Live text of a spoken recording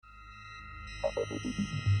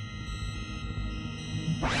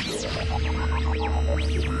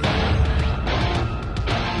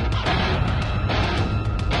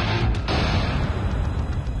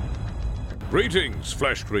Greetings,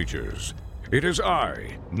 flesh creatures. It is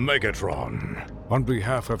I, Megatron. On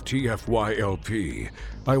behalf of TFYLP,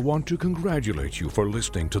 I want to congratulate you for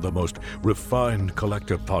listening to the most refined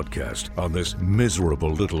collective podcast on this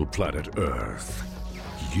miserable little planet Earth.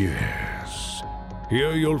 Yes.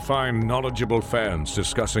 Here you'll find knowledgeable fans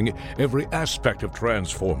discussing every aspect of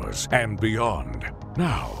Transformers and beyond.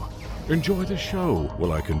 Now, enjoy the show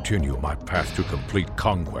while I continue my path to complete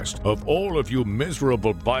conquest of all of you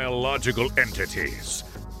miserable biological entities.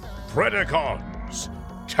 Predacons,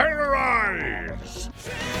 terrorize!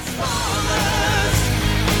 Transformers,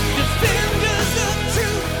 defenders of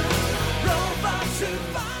truth, robots who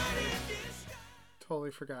fight against God.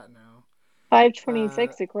 Totally forgot now.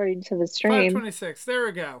 5:26 according to the stream. 5:26. There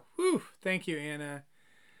we go. Whew. Thank you, Anna.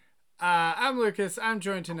 I'm Lucas. I'm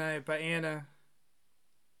joined tonight by Anna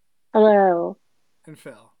Hello. and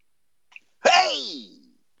Phil. Hey!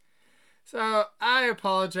 So I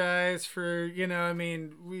apologize for,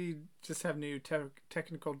 we just have new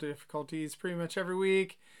technical difficulties pretty much every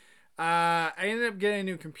week. I ended up getting a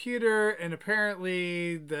new computer, and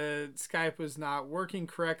apparently the Skype was not working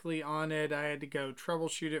correctly on it. I had to go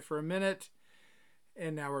troubleshoot it for a minute,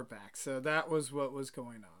 and now we're back. So that was what was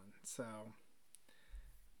going on. So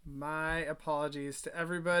my apologies to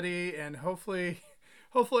everybody, and hopefully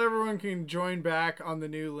everyone can join back on the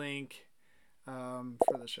new link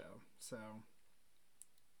for the show. So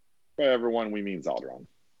By everyone, we mean Zaldron.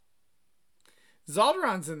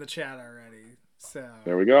 Zaldron's in the chat already. So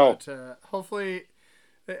There we go. But, hopefully,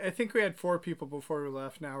 I think we had 4 people before we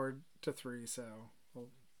left. Now we're to 3. So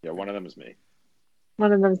Yeah, one of them is me.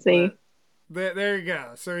 One of them's me. there you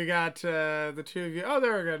go. So we got the 2 of you. Oh,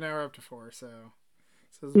 there we go. Now we're up to 4. So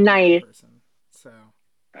there's Nice. one person. So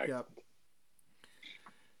Excellent. yep.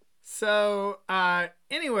 So,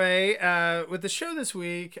 anyway, with the show this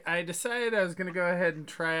week, I decided I was going to go ahead and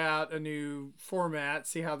try out a new format,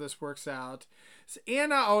 see how this works out. So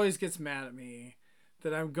Anna always gets mad at me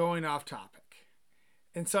that I'm going off topic.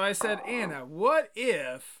 And so I said, Anna, what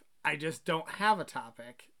if I just don't have a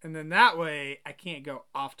topic? And then that way I can't go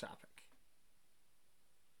off topic.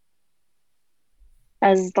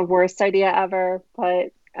 As the worst idea ever,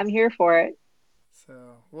 but I'm here for it.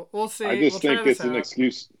 So we'll see. I just We'll think try it's an out.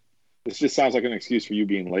 excuse. This just sounds like an excuse for you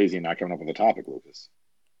being lazy and not coming up with a topic, Lucas.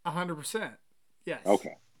 100%. Yes.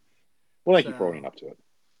 Okay. Well, thank you So- for owning up to it.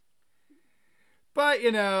 But,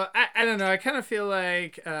 I don't know. I kind of feel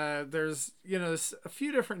like there's a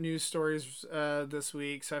few different news stories this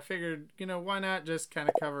week. So I figured, why not just kind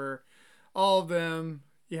of cover all of them?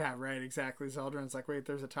 Yeah, right. Exactly. Zeldron's like, wait,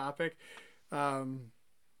 there's a topic. So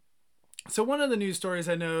one of the news stories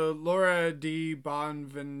I know, Laura Di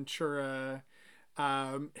Bonventura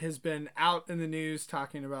has been out in the news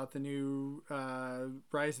talking about the new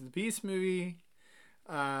Rise of the Beast movie.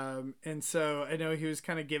 And so I know he was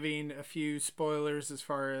kind of giving a few spoilers as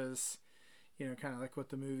far as, kind of like what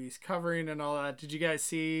the movie's covering and all that. Did you guys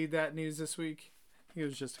see that news this week? I think it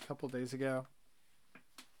was just a couple days ago.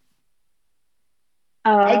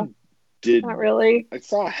 I did. Not really. I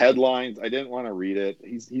saw headlines. I didn't want to read it.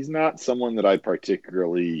 He's not someone that I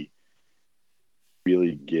particularly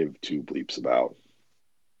really give two bleeps about.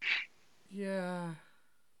 Yeah.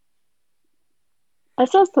 I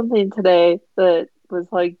saw something today that was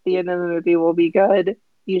like, the end of the movie will be good.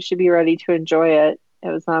 You should be ready to enjoy it. It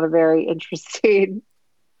was not a very interesting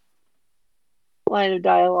line of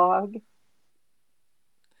dialogue.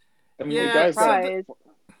 I mean, Yeah, the guy's got, Surprise.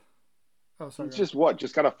 Oh, sorry. he's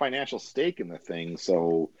just got a financial stake in the thing.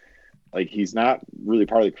 So, like, he's not really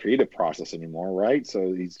part of the creative process anymore, right?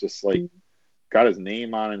 So he's just like got his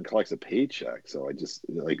name on and collects a paycheck. So I just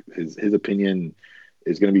like his opinion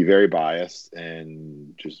is going to be very biased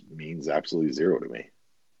and just means absolutely zero to me.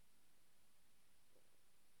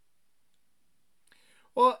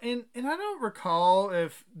 Well, and I don't recall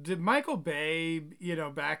did Michael Bay,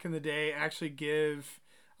 back in the day actually give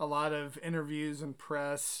a lot of interviews and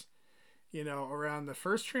press, around the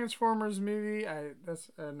first Transformers movie. I'm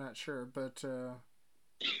not sure, but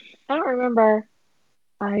I don't remember.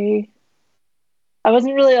 I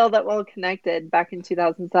wasn't really all that well connected back in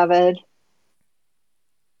 2007.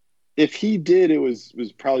 If he did, it was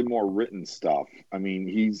probably more written stuff. I mean,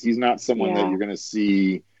 he's not someone that Yeah. you're going to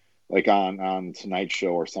see like on Tonight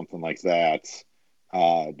Show or something like that,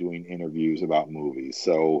 doing interviews about movies.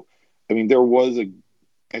 So, I mean,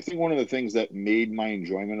 I think one of the things that made my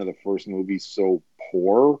enjoyment of the first movie so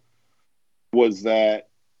poor was that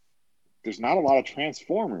there's not a lot of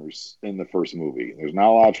Transformers in the first movie. There's not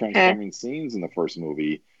a lot of transforming scenes in the first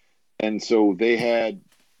movie. And so they had,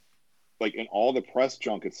 like, in all the press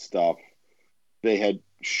junket stuff, they had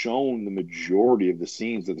shown the majority of the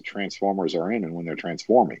scenes that the Transformers are in and when they're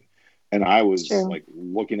transforming. And I was like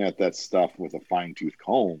looking at that stuff with a fine-tooth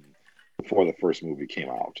comb before the first movie came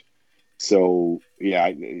out. So yeah,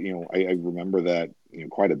 I remember that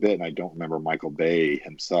quite a bit, and I don't remember Michael Bay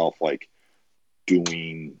himself like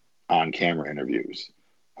doing on-camera interviews.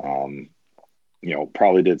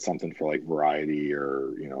 Probably did something for like Variety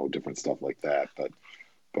or different stuff like that. But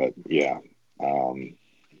yeah,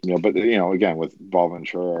 but again with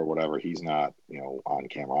Bonaventura or whatever, he's not on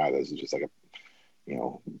camera either. This is just like a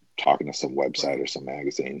talking to some website or some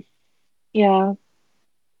magazine. Yeah.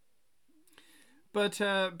 But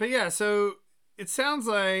yeah, so it sounds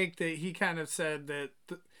like that he kind of said that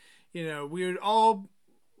we would all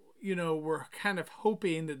were kind of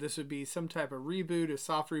hoping that this would be some type of reboot, a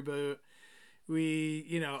soft reboot. We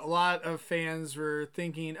a lot of fans were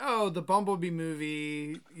thinking, oh, the Bumblebee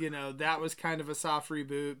movie, that was kind of a soft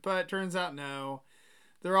reboot, but turns out no,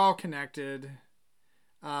 they're all connected.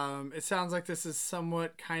 It sounds like this is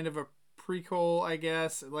somewhat kind of a prequel, I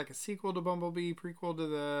guess, like a sequel to Bumblebee, prequel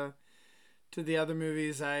to the other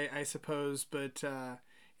movies, I suppose. But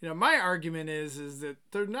my argument is that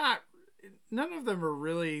they're not. None of them are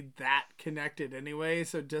really that connected anyway.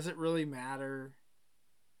 So does it really matter?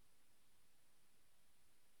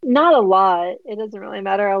 Not a lot. It doesn't really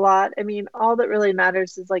matter a lot. I mean, all that really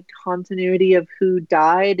matters is like continuity of who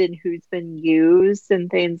died and who's been used and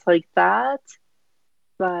things like that.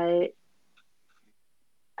 But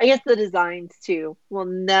I guess the designs too will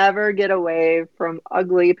never get away from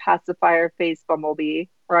ugly pacifier face Bumblebee,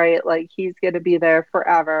 right? Like he's going to be there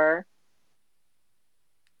forever.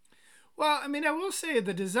 Well, I mean, I will say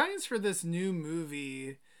the designs for this new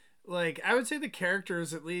movie, like I would say the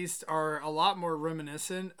characters at least are a lot more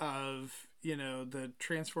reminiscent of the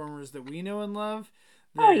Transformers that we know and love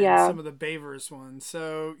Oh than yeah. some of the Bayverse ones.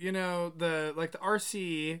 So the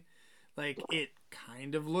RC, like it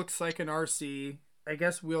kind of looks like an RC. I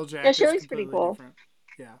guess Yeah, Wheeljack she is looks pretty completely cool. different.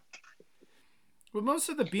 Yeah. But most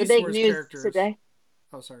of the The Beast big Wars news characters. today,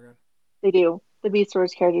 Oh, sorry, go ahead. they do. The Beast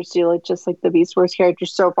Wars characters do look just like the Beast Wars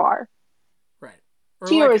characters so far. Right. Or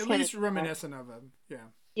like Tior's at kind of least different. reminiscent of them. Yeah.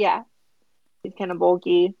 Yeah, he's kind of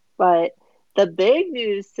bulky. But the big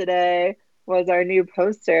news today was our new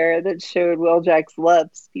poster that showed Wheeljack's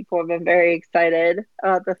lips. People have been very excited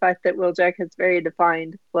about the fact that Wheeljack has very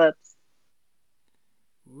defined lips.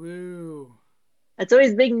 Woo. It's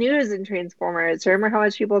always big news in Transformers. Remember how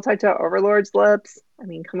much people talked about Overlord's lips? I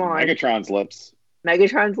mean, come on. Megatron's lips.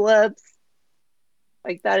 Megatron's lips.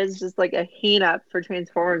 Like, that is just like a hang up for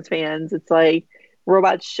Transformers fans. It's like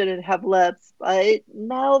robots shouldn't have lips, but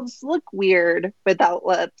mouths look weird without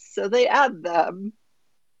lips, so they add them.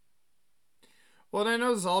 Well, and I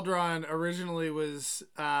know Zaldron originally was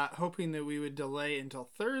hoping that we would delay until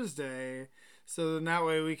Thursday, so then that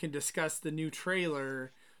way we can discuss the new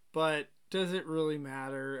trailer. But does it really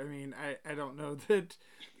matter? I mean, I don't know that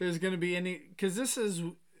there's going to be any, because is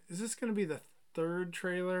this going to be the third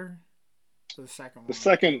trailer? Or the second one? The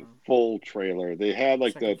second full trailer. They had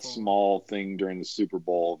like Second that full. small thing during the Super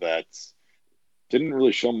Bowl that didn't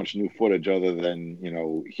really show much new footage other than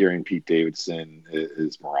hearing Pete Davidson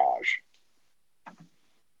is Mirage.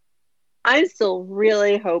 I'm still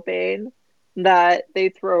really hoping that they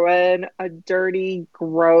throw in a dirty,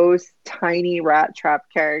 gross, tiny rat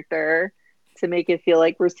trap character to make it feel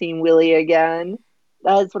like we're seeing Willie again.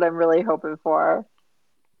 That's what I'm really hoping for.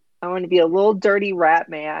 I want to be a little dirty rat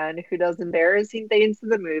man who does embarrassing things in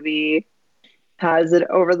the movie, has an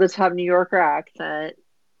over the top New Yorker accent.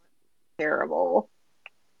 Terrible.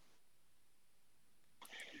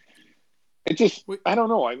 It just, I don't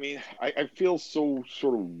know. I mean, I feel so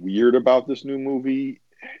sort of weird about this new movie.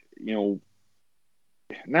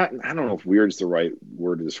 Not, I don't know if weird is the right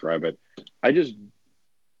word to describe it. I just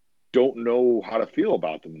don't know how to feel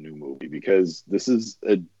about the new movie because this is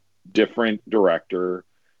a different director.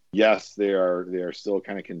 Yes, they are still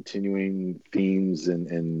kind of continuing themes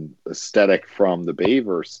and aesthetic from the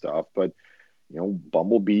Bayverse stuff, but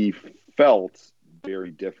Bumblebee felt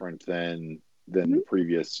very different than the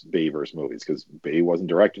previous Bayverse movies because Bay wasn't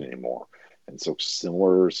directing anymore, and so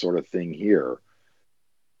similar sort of thing here.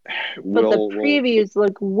 But the previews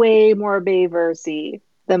look way more Bayversey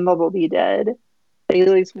than Bumblebee did. They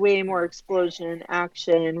lose way more explosion,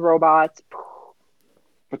 action, robots.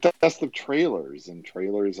 But that's the trailers, and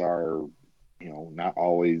trailers are, not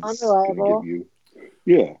always going to Unreliable. give you.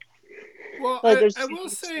 Yeah. Well, Like, there's I too will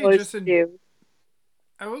much say noise just to in do.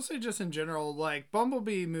 I will say just in general, like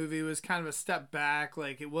Bumblebee movie was kind of a step back.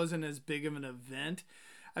 Like it wasn't as big of an event.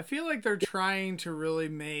 I feel like they're trying to really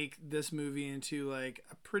make this movie into like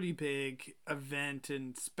a pretty big event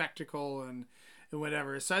and spectacle and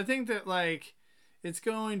whatever. So I think that like it's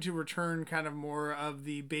going to return kind of more of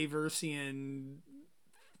the Bayversian,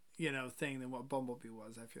 thing than what Bumblebee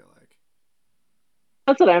was, I feel like.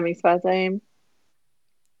 That's what I'm expecting.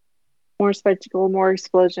 More spectacle, more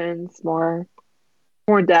explosions, more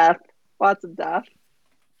death, lots of death.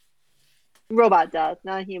 Robot death,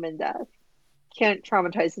 not human death. Can't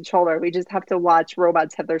traumatize the children. We just have to watch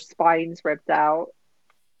robots have their spines ripped out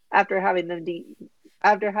after having them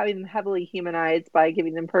heavily humanized by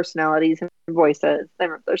giving them personalities and voices. They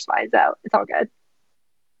rip their spines out. It's all good.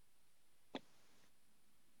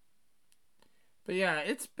 But yeah,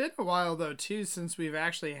 it's been a while though too since we've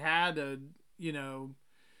actually had a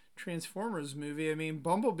Transformers movie. I mean,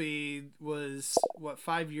 Bumblebee was what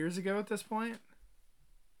 5 years ago at this point.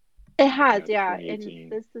 It has, yeah.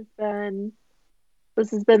 And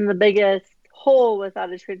this has been the biggest hole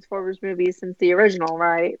without a Transformers movie since the original,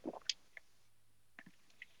 right?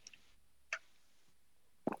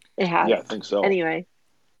 It has. Yeah, I think so. Anyway,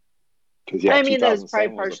 Because yeah, I mean, that was 2007 probably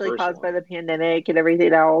was the partially first caused one. by the pandemic and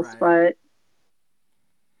everything else, Right. but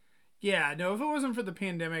Yeah, no, if it wasn't for the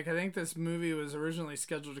pandemic, I think this movie was originally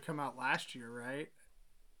scheduled to come out last year, right?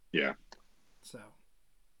 Yeah. So,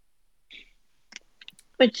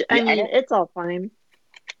 which I Yeah, mean, it's all fine.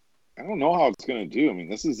 I don't know how it's going to do. I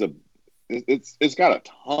mean, it's got a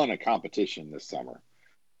ton of competition this summer.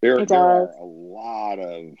 There It are does. a lot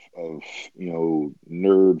of nerd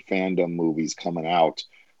fandom movies coming out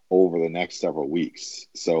over the next several weeks.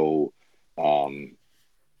 So,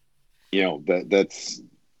 that's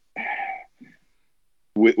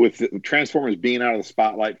with Transformers being out of the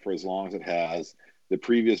spotlight for as long as it has, the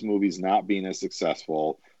previous movies not being as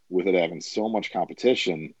successful, with it having so much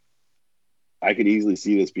competition, I could easily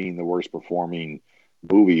see this being the worst performing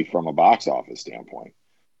movie from a box office standpoint.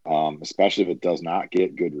 Especially if it does not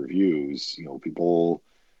get good reviews. People,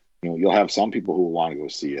 you'll have some people who will want to go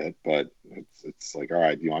see it, but it's like, all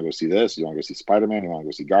right, do you want to go see this? Do you want to go see Spider-Man? Do you want to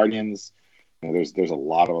go see Guardians? There's a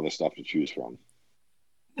lot of other stuff to choose from.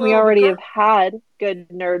 We already have had good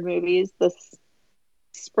nerd movies this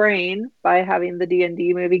spring by having the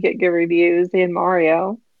D&D movie get good reviews and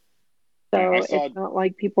Mario. So Yeah, it's not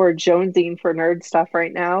like people are jonesing for nerd stuff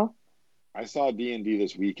right now. I saw D&D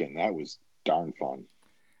this weekend. That was darn fun.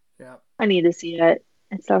 yeah. I need to see it.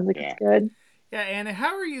 It sounds like Yeah. it's good. Yeah, Anna,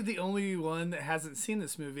 how are you the only one that hasn't seen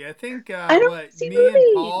this movie? I think I don't see me movies.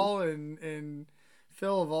 and Paul and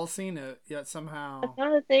Phil have all seen it yet somehow. That's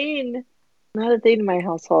not a thing. Not a thing in my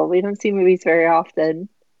household. We don't see movies very often.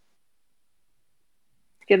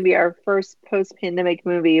 It's gonna be our first post-pandemic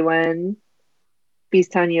movie when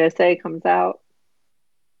Beastown USA comes out.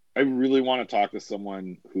 I really want to talk to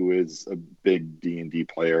someone who is a big D&D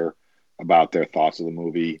player about their thoughts of the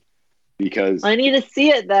movie, because I need to see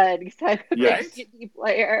it then because I'm a Yes. big D&D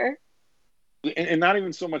player. and not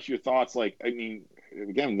even so much your thoughts. Like, I mean,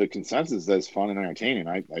 again, the consensus is fun and entertaining.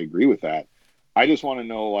 I agree with that. I just want to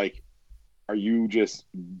know, like, are you just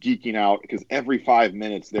geeking out because every 5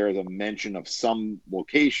 minutes there is a mention of some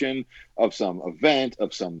location, of some event,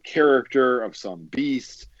 of some character, of some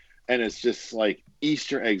beast, and it's just like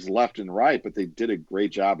Easter eggs left and right. But they did a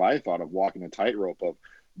great job, I thought, of walking a tightrope of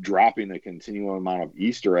dropping a continual amount of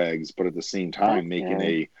Easter eggs, but at the same time That's making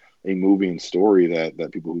good. a movie and story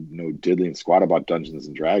that people who know diddly and squat about Dungeons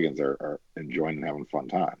and Dragons are enjoying and having a fun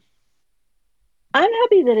time. I'm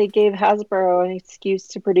happy that it gave Hasbro an excuse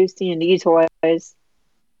to produce D&D toys because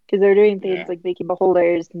they're doing things Yeah. like making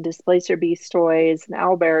Beholders and Displacer Beast toys and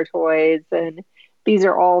Owlbear toys, and these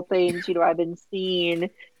are all things I've been seeing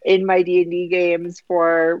in my D&D games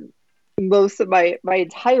for most of my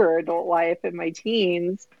entire adult life and my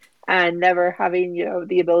teens, and never having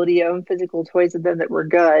the ability to own physical toys of them that were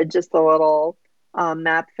good, just the little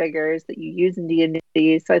map figures that you use in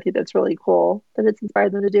D&D. So I think that's really cool that it's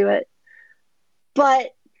inspired them to do it.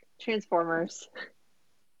 But Transformers,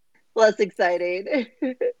 less exciting.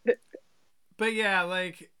 But yeah,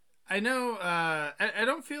 like I know I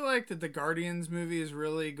don't feel like that the Guardians movie is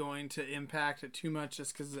really going to impact it too much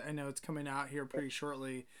just because I know it's coming out here pretty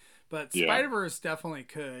shortly. But Yeah. Spider-Verse definitely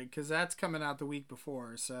could because that's coming out the week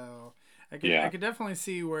before. So I could definitely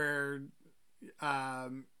see where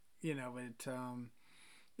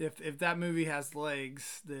if that movie has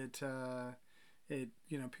legs that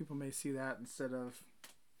people may see that instead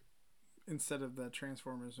of the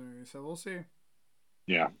Transformers movie. So we'll see.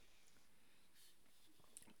 Yeah.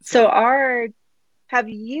 So have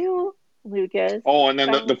you Lucas. Oh, and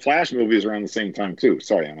then Found the Flash movies around the same time too.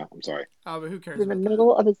 Sorry, Anna. I'm sorry. Oh, but who cares in the about that?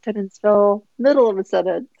 middle of a sentence, Phil. Middle of a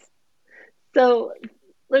sentence. So,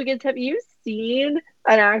 Lucas, have you seen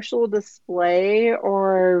an actual display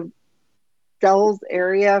or sales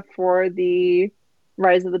area for the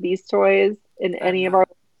Rise of the Beast toys in I have any of our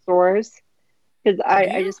not. stores? Because Have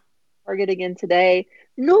I you? just Target again today.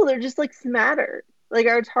 No, they're just like smattered. Like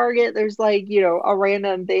our Target, there's like, a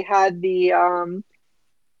random they had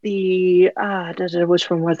which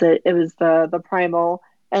one was it? It was the Primal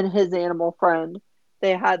and his animal friend.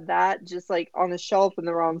 They had that just like on the shelf in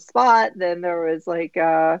the wrong spot. Then there was like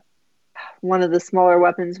one of the smaller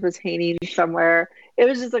weapons was hanging somewhere. It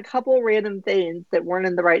was just a couple random things that weren't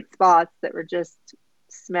in the right spots that were just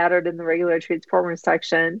smattered in the regular Transformers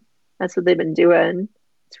section. That's what they've been doing.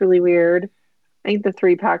 It's really weird. I think the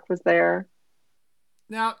 3-pack was there.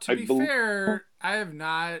 Now, to I be bel fair, I have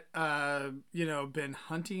not, been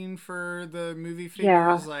hunting for the movie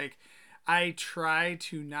Yeah. figures. Like, I try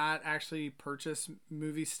to not actually purchase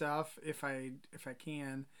movie stuff if I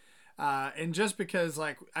can, and just because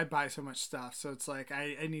like I buy so much stuff, so it's like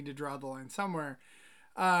I need to draw the line somewhere.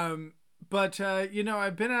 Um, but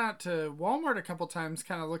I've been out to Walmart a couple times,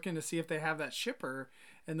 kind of looking to see if they have that shipper,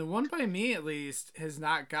 and the one by me at least has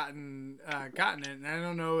not gotten it. And I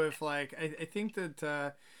don't know if like I think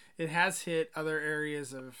that it has hit other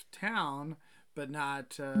areas of town, but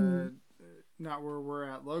Mm. not where we're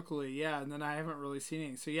at locally. Yeah, and then I haven't really seen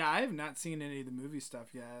any. So yeah, I have not seen any of the movie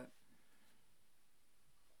stuff yet.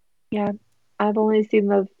 Yeah. I've only seen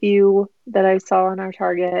the few that I saw in our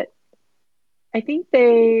Target. I think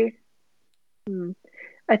they, hmm,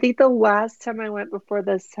 I think the last time I went before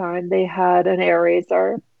this time, they had an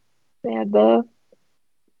Eraser. They had the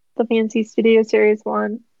Fancy Studio Series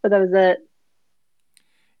one, but that was it.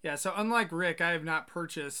 Yeah, so unlike Rick, I have not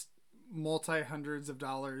purchased multi hundreds of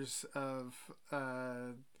dollars of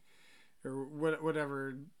or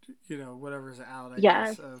whatever whatever's out, I guess,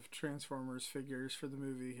 Yes. of Transformers figures for the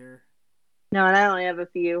movie here. No, and I only have a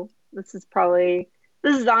few. This is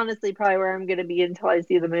honestly probably where I'm going to be until I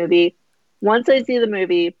see the movie. Once I Yeah. see the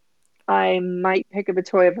movie, I might pick up a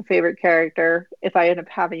toy of a favorite character if I end up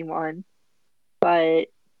having one, but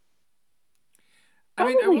I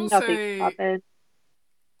mean, probably nothing happened.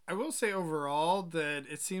 I will say overall that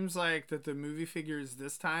it seems like that the movie figures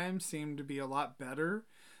this time seem to be a lot better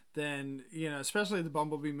than, especially the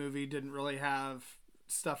Bumblebee movie didn't really have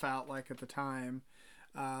stuff out like at the time.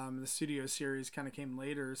 The studio series kind of came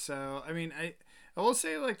later. So, I mean, I will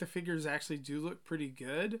say like the figures actually do look pretty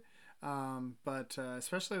good. But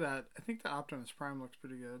especially that, I think the Optimus Prime looks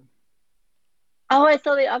pretty good. Oh, I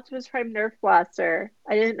saw the Optimus Prime Nerf blaster.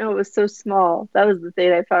 I didn't know it was so small. That was the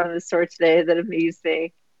thing I found in the store today that amused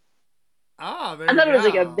me. Ah, there you go. I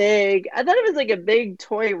thought it was like a big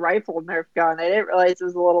toy rifle Nerf gun. I didn't realize it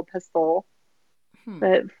was a little pistol Hmm.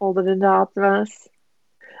 that folded into Optimus.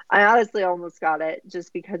 I honestly almost got it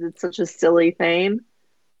just because it's such a silly thing.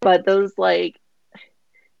 But those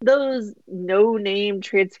no name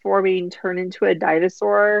transforming turn into a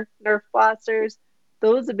dinosaur Nerf blasters,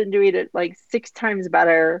 those have been doing it like 6 times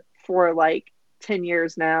better for like 10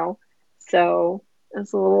 years now. So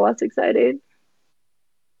it's a little less exciting.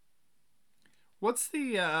 What's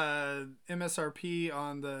the MSRP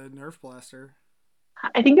on the Nerf blaster?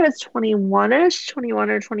 I think it was 21-ish, 21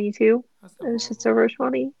 or 22. That's It not was just horrible. over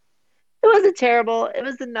 20. It wasn't terrible. It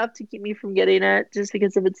was enough to keep me from getting it just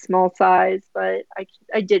because of its small size, but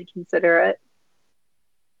I did consider it.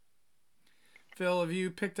 Phil, have you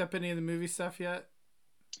picked up any of the movie stuff yet?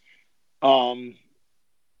 Um,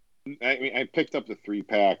 I picked up the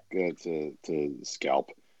 3-pack to scalp.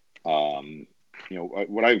 Um,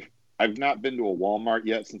 what I've not been to a Walmart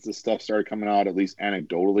yet since this stuff started coming out. At least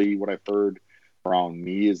anecdotally, what I've heard around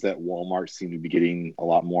me is that Walmart seem to be getting a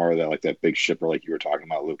lot more of that, like that big shipper, like you were talking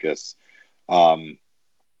about, Lucas. Um,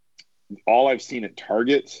 all I've seen at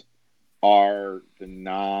Target are the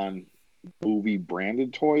non-movie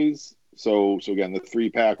branded toys. So again, the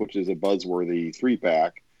 3-pack, which is a buzzworthy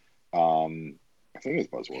 3-pack. I think it's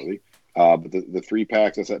buzzworthy. But the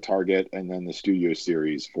 3-packs that's at Target, and then the Studio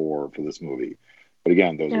Series for this movie. But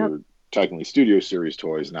again, those Yep. are technically Studio Series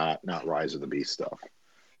toys, not Rise of the Beast stuff.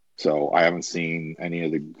 So I haven't seen any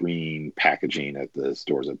of the green packaging at the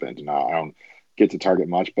stores I've been to. Now I don't get to Target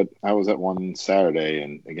much, but I was at one Saturday,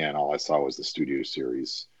 and again, all I saw was the Studio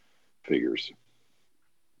Series figures.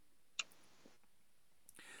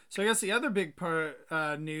 So I guess the other big part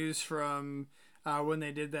news from when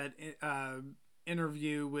they did that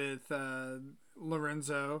interview with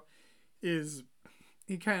Lorenzo is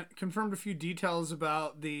he kind of confirmed a few details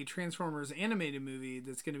about the Transformers animated movie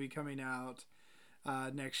that's going to be coming out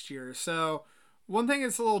next year. So one thing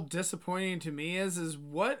that's a little disappointing to me is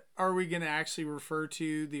what are we going to actually refer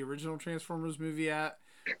to the original Transformers movie at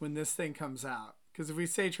when this thing comes out? Because if we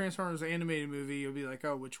say Transformers animated movie, you'll be like,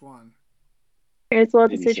 oh, which one? It's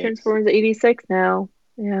allowed to say 86. Transformers 86 now.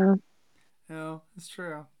 Yeah. No, it's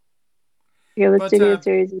true. Yeah, let's But do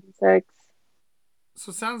Series 86. so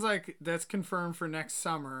it sounds like that's confirmed for next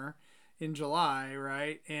summer in July,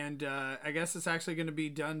 right? And I guess it's actually going to be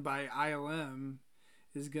done by ILM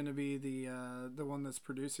is going to be the one that's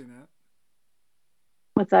producing it.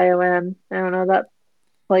 What's IOM? I don't know that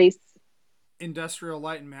place. Industrial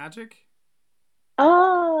Light and Magic.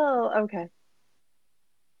 Oh, okay.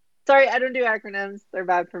 Sorry, I don't do acronyms. They're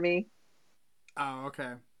bad for me. Oh,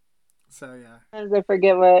 okay. So yeah. Sometimes I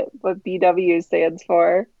forget what BW stands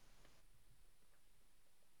for.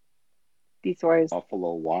 Beast Wars.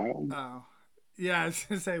 Buffalo Wild. Oh, yeah. I was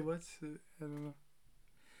gonna say I don't know.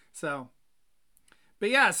 So, but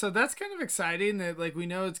yeah, so that's kind of exciting that like we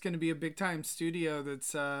know it's going to be a big time studio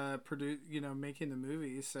that's making the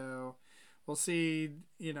movie. So we'll see,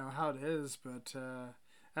 how it is. But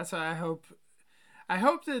that's why I hope. I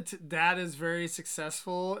hope that is very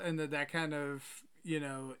successful and that kind of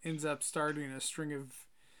ends up starting a string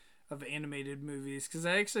of animated movies, because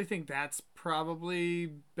I actually think that's probably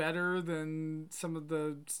better than some of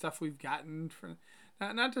the stuff we've gotten from.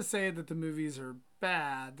 Not to say that the movies are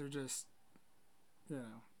bad, they're just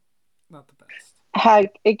not the best.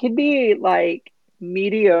 Heck, it could be like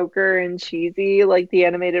mediocre and cheesy, like the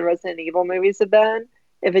animated Resident Evil movies have been,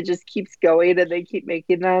 if it just keeps going and they keep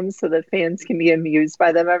making them so that fans can be amused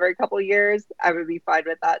by them every couple of years. I would be fine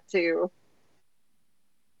with that too.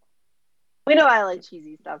 We know I like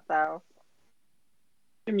cheesy stuff though.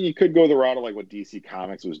 I mean, you could go the route of like what DC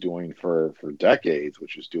Comics was doing for decades,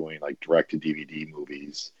 which was doing like direct to DVD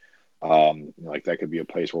movies. Like that could be a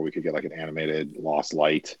place where we could get like an animated Lost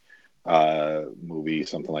Light movie,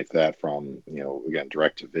 something like that from, again,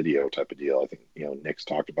 direct to video type of deal. I think, Nick's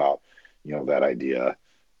talked about, that idea.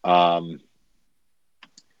 I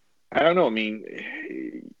don't know. I mean,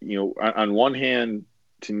 on one hand,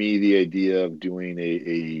 to me, the idea of doing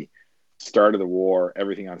a start of the war,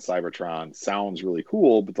 everything on Cybertron sounds really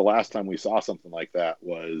cool. But the last time we saw something like that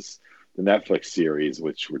was the Netflix series,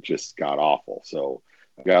 which were just god awful. So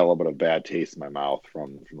I've got a little bit of bad taste in my mouth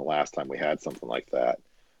from the last time we had something like that.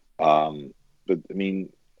 But I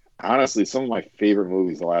mean, honestly, some of my favorite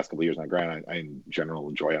movies the last couple of years, now granted, I in general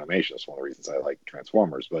enjoy animation. That's one of the reasons I like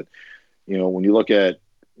Transformers. But, when you look at,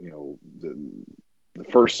 the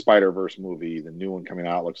first Spider-Verse movie, the new one coming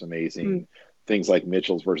out looks amazing. Things like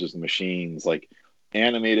Mitchell's versus the Machines, like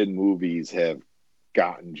animated movies have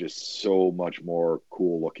gotten just so much more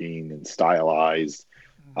cool looking and stylized.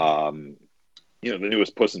 The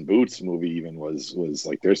newest Puss in Boots movie even was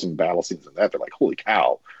like, there's some battle scenes in that. They're like, holy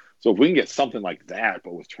cow. So if we can get something like that,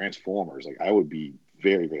 but with Transformers, like I would be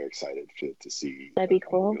very, very excited to see That'd be a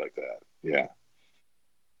cool. movie like that. Yeah.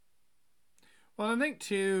 Well, I think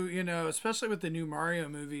too, especially with the new Mario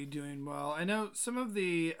movie doing well. I know some of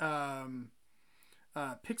the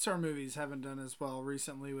Pixar movies haven't done as well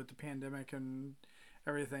recently with the pandemic and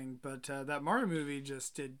everything, but that Mario movie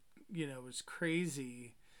just did, was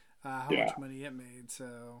crazy how much money it made.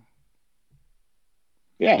 So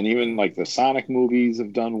Yeah, and even like the Sonic movies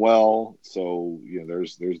have done well, so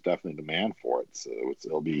there's definitely demand for it. So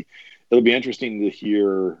it'll be interesting to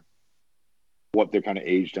hear what their kind of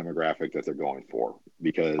age demographic that they're going for,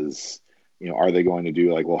 because are they going to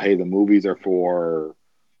do like, well, hey, the movies are for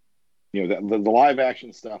the live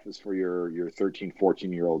action stuff is for your 13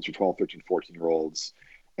 14 year olds, your 12 13 14 year olds,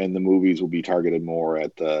 and the movies will be targeted more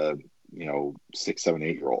at the 6 7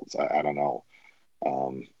 8 year olds. I don't know.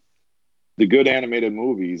 The good animated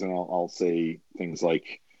movies, and I'll say things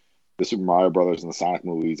like the Super Mario Brothers and the Sonic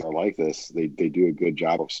movies are like this. They do a good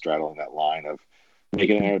job of straddling that line of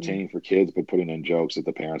making it entertaining for kids, but putting in jokes that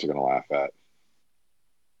the parents are going to laugh at.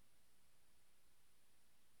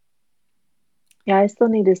 Yeah, I still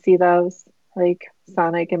need to see those, like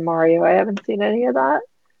Sonic and Mario. I haven't seen any of that.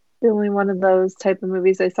 The only one of those type of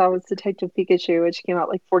movies I saw was Detective Pikachu, which came out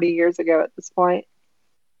like 40 years ago at this point.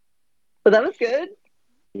 But that was good.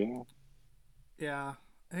 Yeah. yeah,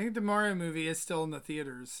 I think the Mario movie is still in the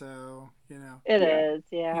theaters, so It Yeah. is,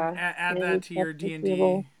 yeah. add It that is to your definitely D&D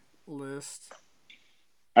doable. list.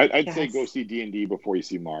 I'd say go Yes. see D&D before you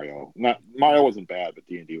see Mario. Not Mario wasn't bad, but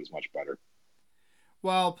D&D was much better.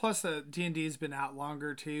 Well, plus the D&D has been out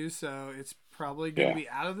longer too, so it's probably going to Yeah. be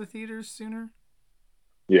out of the theaters sooner.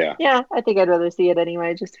 Yeah. Yeah, I think I'd rather see it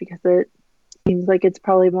anyway, just because it seems like it's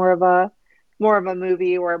probably more of a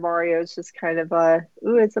movie where Mario's just kind of a,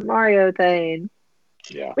 ooh, it's a Mario thing.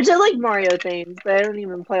 Yeah. Which I like Mario themes, but I don't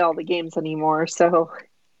even play all the games anymore. So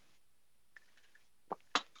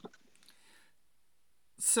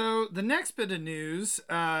So the next bit of news,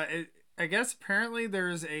 I guess apparently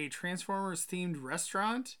there's a Transformers themed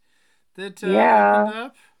restaurant that opened yeah,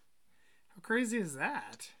 up. How crazy is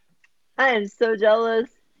that? I am so jealous.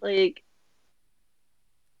 Like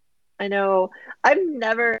I know I've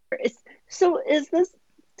never. So is this?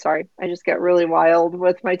 Sorry, I just get really wild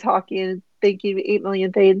with my talking and thinking 8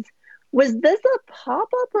 million things. Was this a pop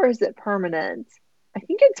up or is it permanent? I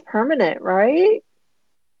think it's permanent, right?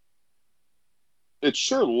 It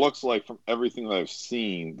sure looks like from everything that I've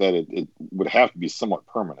seen that it would have to be somewhat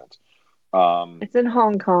permanent. Um, It's in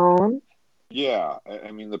Hong Kong. yeah,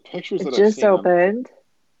 I mean the pictures It that I've just seen, opened.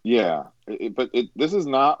 yeah, this is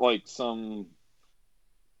not like some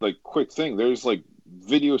like quick thing. There's like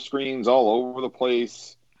video screens all over the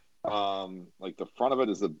place. Like the front of it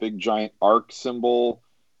is a big giant arc symbol.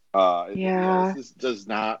 Yeah, Yeah. this does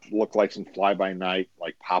not look like some fly by night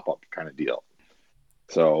like pop up kind of deal.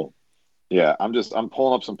 So yeah, I'm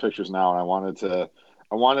pulling up some pictures now, and I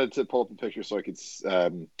wanted to pull up the picture so I could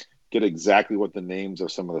get exactly what the names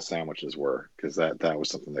of some of the sandwiches were because that was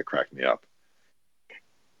something that cracked me up.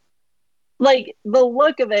 Like the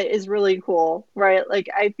look of it is really cool, right? Like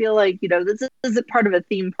I feel like, this isn't part of a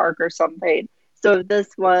theme park or something. So if this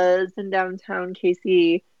was in downtown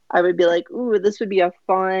KC, I would be like, ooh, this would be a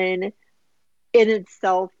fun in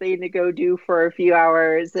itself thing to go do for a few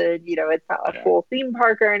hours. And, it's not a Yeah. full theme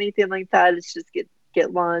park or anything like that. It's just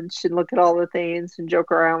get lunch and look at all the things and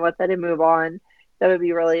joke around with it and move on. That would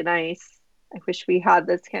be really nice. I wish we had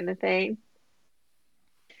this kind of thing.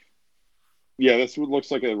 Yeah,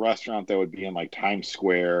 looks like a restaurant that would be in like Times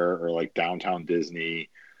Square or like downtown Disney.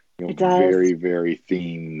 It Very, does. very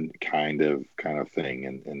themed kind of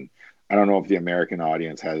thing. And I don't know if the American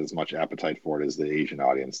audience has as much appetite for it as the Asian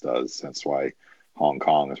audience does. That's why Hong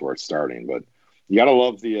Kong is where it's starting. But you gotta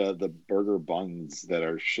love the burger buns that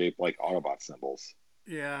are shaped like Autobot symbols.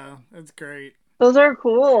 Yeah, that's great. Those are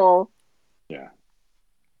cool. Yeah.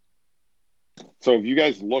 So have you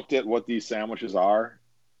guys looked at what these sandwiches are?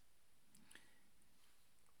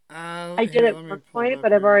 I did Here, at let me one pull it point, up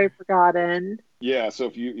but I've already here. forgotten. Yeah, so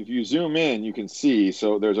if you zoom in, you can see.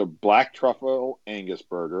 So there's a black truffle Angus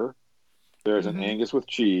burger. There's an Mm-hmm. Angus with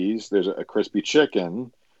cheese. There's a crispy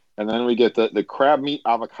chicken, and then we get the crab meat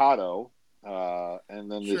avocado,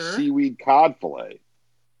 and then the Sure. seaweed cod fillet,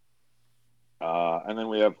 and then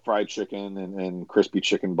we have fried chicken and crispy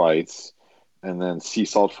chicken bites, and then sea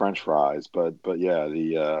salt French fries. But yeah,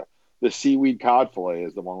 the seaweed cod fillet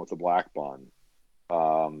is the one with the black bun.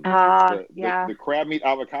 Yeah. The crab meat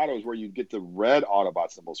avocado is where you get the red Autobot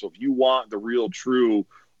symbol. So if you want the real true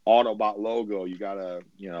Autobot logo, you gotta,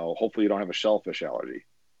 hopefully you don't have a shellfish allergy.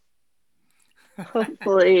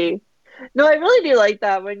 Hopefully. No, I really do like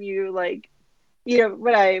that when you like,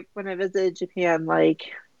 when I visited Japan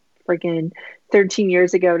like freaking 13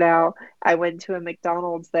 years ago now, I went to a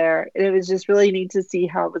McDonald's there and it was just really neat to see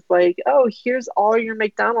how it was like, oh, here's all your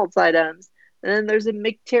McDonald's items. And then there's a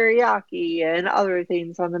McTeriyaki and other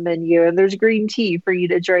things on the menu, and there's green tea for you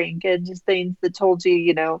to drink, and just things that told you,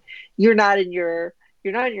 you're not in your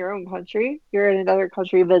you're not in your own country. You're in another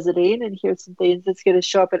country visiting, and here's some things that's going to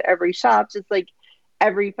show up at every shop. Just like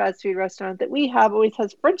every fast food restaurant that we have always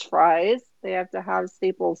has French fries. They have to have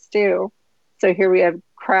staples too. So here we have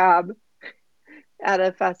crab at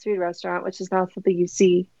a fast food restaurant, which is not something you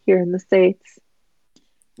see here in the States.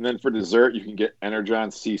 And then for dessert, you can get Energon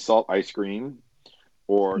sea salt ice cream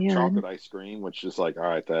or Man, chocolate ice cream, which is like, all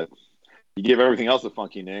right, that you give everything else a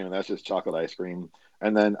funky name, and that's just chocolate ice cream.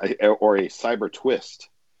 And then, or a cyber twist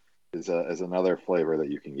is another flavor that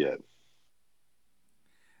you can get.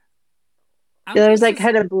 I'm yeah, there's just that as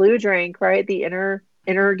kind of blue drink, right? The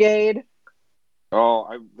Intergade.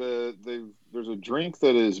 Oh, there's a drink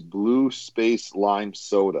that is blue space lime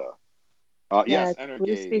soda. Yeah, Yes, it's Blue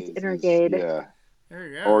Energade Space is Intergade yeah, there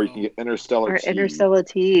you or you can go. get Interstellar or Tea. Interstellar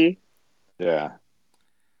Tea. Yeah,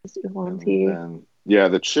 Just oolong and tea. then yeah,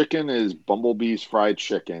 the chicken is Bumblebee's fried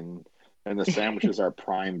chicken, and the sandwiches are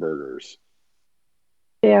Prime burgers.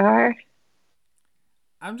 They are.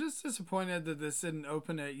 I'm just disappointed that this didn't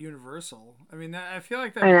open at Universal. I mean, I feel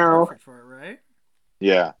like that'd I be know. perfect for it, right?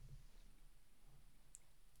 Yeah,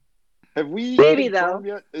 have we Maybe though. confirmed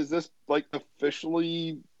yet? Is this like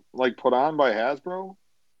officially like put on by Hasbro?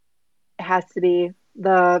 It has to be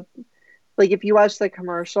the like if you watch the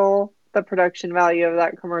commercial, the production value of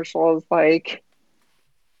that commercial is like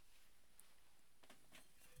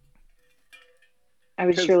I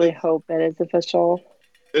would Because surely hope it is official.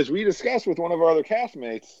 as we discussed with one of our other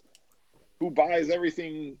castmates, who buys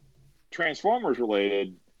everything Transformers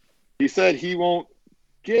related, he said he won't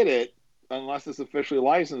get it unless it's officially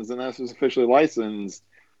licensed. And unless it's officially licensed,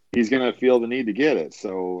 he's going to feel the need to get it.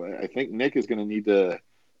 So I think Nick is going to need to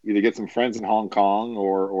either get some friends in Hong Kong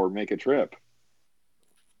or make a trip.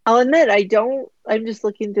 I'll admit, I'm just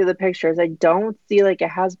looking through the pictures. I don't see like a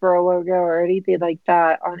Hasbro logo or anything like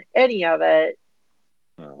that on any of it.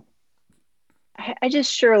 No. I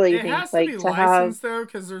just surely It think has to like be to have. licensed though,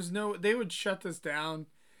 because they would shut this down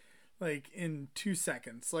like in 2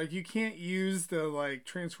 seconds. Like you can't use the like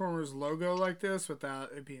Transformers logo like this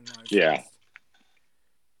without it being licensed. Yeah.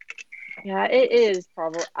 Yeah, it is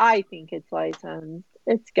probably. I think it's licensed.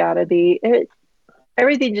 It's gotta be.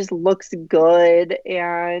 Everything just looks good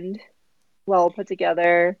and well put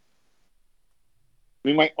together. I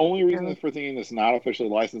mean, my only reason Yeah. for thinking it's not officially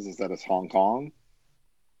licensed is that it's Hong Kong.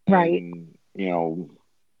 Right. And,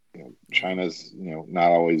 China's,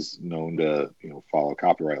 not always known to, follow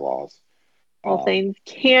copyright laws. Well, things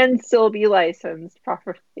can still be licensed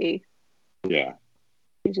properly. Yeah.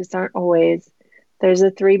 They just aren't always. There's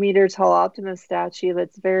a 3 meter tall Optimus statue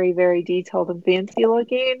that's very, very detailed and fancy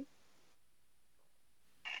looking.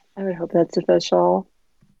 I would hope that's official.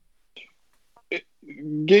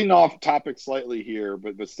 Getting off topic slightly here,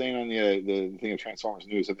 but staying on the thing of Transformers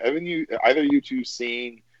news, have either you two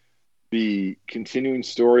seen the continuing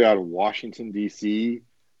story out of Washington D.C.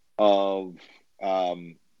 of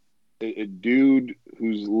a dude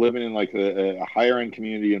who's living in like a higher end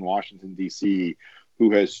community in Washington D.C.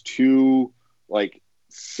 who has two like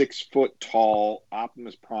 6 foot tall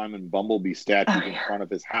Optimus Prime and Bumblebee statues in front of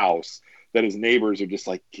his house that his neighbors are just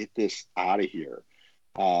like, get this out of here.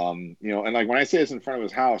 And like when I say it's in front of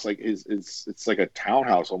his house, like it's like a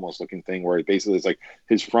townhouse almost looking thing where it basically is like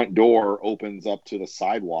his front door opens up to the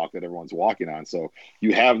sidewalk that everyone's walking on. So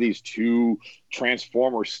you have these two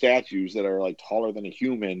Transformer statues that are like taller than a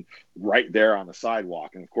human right there on the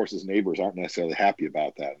sidewalk. And of course his neighbors aren't necessarily happy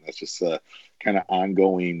about that. And that's just a kind of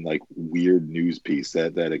ongoing like weird news piece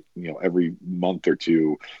that every month or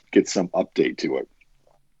two gets some update to it.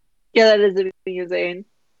 Yeah, that is amusing.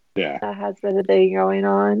 Yeah. That has been a thing going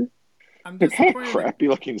on. They're kind of crappy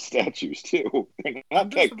looking statues too. They're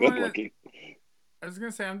not that good looking. I was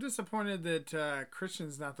gonna say I'm disappointed that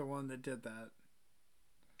Christian's not the one that did that.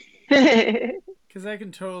 Because I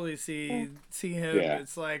can totally see him. Yeah.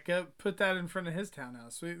 It's like put that in front of his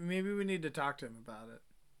townhouse. Maybe we need to talk to him about it.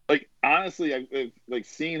 Like honestly, I've like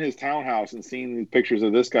seeing his townhouse and seeing the pictures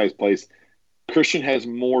of this guy's place. Christian has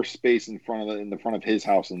more space in the front of his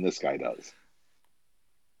house than this guy does.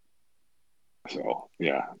 So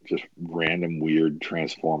yeah, just random weird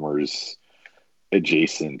Transformers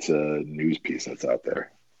adjacent news piece that's out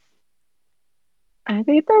there. I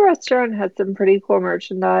think the restaurant had some pretty cool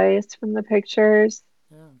merchandise from the pictures.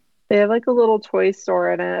 Yeah. They have like a little toy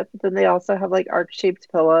store in it, but then they also have like arc-shaped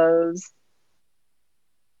pillows.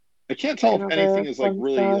 I can't tell if anything is like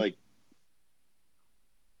really like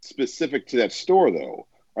specific to that store though.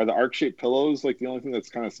 Are the arc-shaped pillows like the only thing that's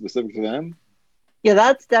kind of specific to them? Yeah,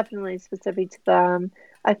 that's definitely specific to them.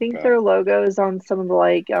 I think their logo is on some of the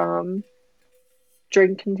like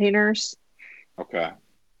drink containers. Okay.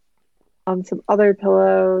 On some other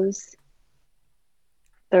pillows.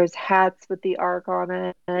 There's hats with the arc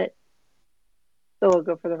on it. The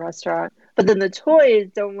logo for the restaurant. But then the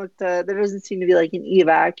toys don't look there doesn't seem to be like an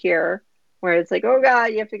evac here where it's like, oh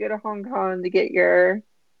god, you have to go to Hong Kong to get your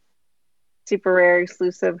super rare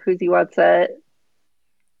exclusive Who's He What's It.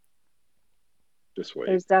 Just wait.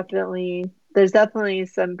 There's definitely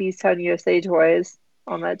some Beasttown USA toys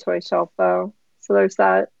on that toy shelf though. So there's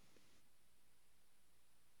that.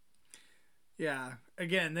 Yeah.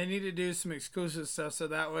 Again, they need to do some exclusive stuff so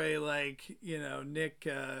that way, like, Nick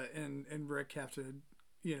and Rick have to,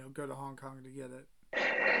 go to Hong Kong to get it.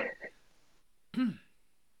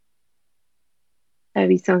 That'd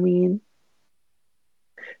be so mean.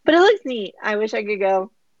 But it looks neat. I wish I could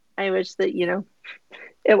go. I wish that,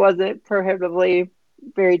 it wasn't prohibitively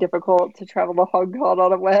very difficult to travel to Hong Kong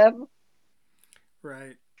on a web.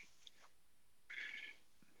 Right.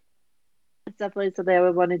 It's definitely something I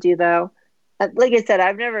would want to do, though. Like I said,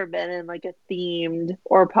 I've never been in like a themed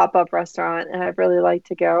or pop-up restaurant, and I'd really like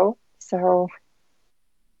to go. So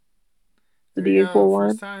it'd be a cool one.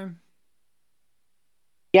 First time.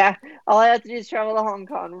 Yeah, all I have to do is travel to Hong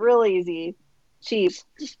Kong. Real easy, cheap.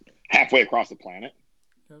 Halfway across the planet.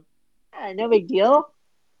 Yep. Yeah, no big deal.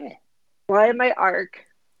 Yeah. Why am I arc?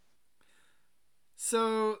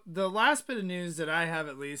 So the last bit of news that I have,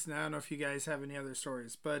 at least, and I don't know if you guys have any other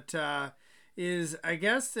stories, but is I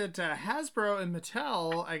guess that Hasbro and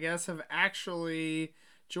Mattel, I guess, have actually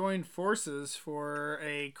joined forces for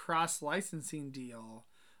a cross-licensing deal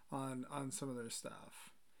on some of their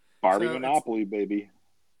stuff. Barbie So Monopoly, baby.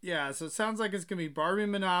 yeah, so it sounds like it's gonna be Barbie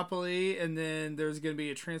Monopoly, and then there's gonna be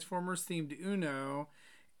a Transformers themed Uno,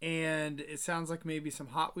 and it sounds like maybe some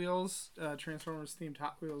Hot Wheels, Transformers themed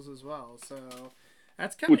Hot Wheels as well. So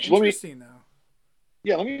that's kind of Which let me interesting, though.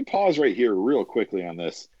 Yeah, let me pause right here real quickly on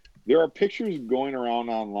this. There are pictures going around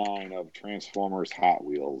online of Transformers Hot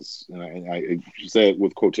Wheels, and I say it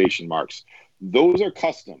with quotation marks. Those are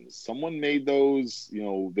customs. Someone made those.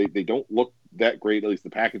 They don't look that great. At least the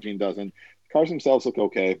packaging doesn't. The cars themselves look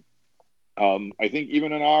okay. I think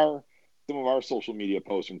even in some of our social media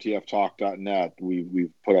posts from tftalk.net,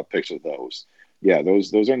 we've put up pictures of those. Yeah,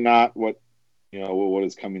 those are not what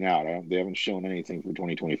is coming out. They haven't shown anything for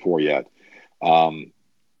 2024 yet.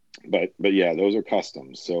 But yeah, those are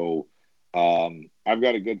customs. So I've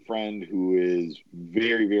got a good friend who is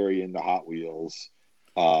very, very into Hot Wheels.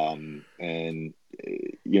 And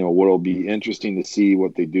what'll be interesting to see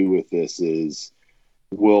what they do with this is,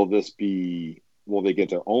 will they get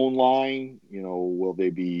their own line? Will they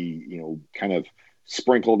be, kind of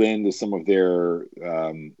sprinkled into some of their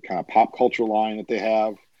kind of pop culture line that they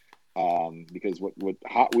have? Because what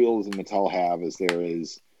Hot Wheels and Mattel have is there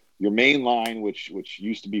is your main line, which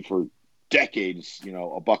used to be for decades,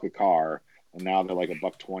 $1 a car, and now they're like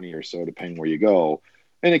 $1.20 or so, depending where you go.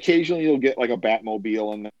 And occasionally you'll get like a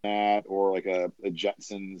Batmobile in that, or like a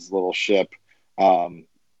Jetsons little ship. There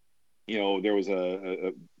was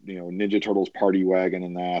a Ninja Turtles party wagon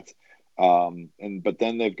in that. But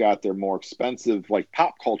then they've got their more expensive like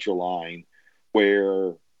pop culture line,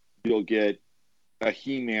 where you'll get a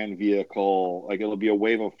He-Man vehicle, like it'll be a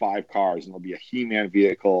wave of 5 cars, and it'll be a He-Man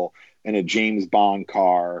vehicle and a James Bond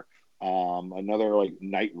car, another like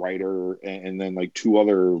Knight Rider, and then like 2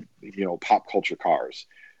 other pop culture cars.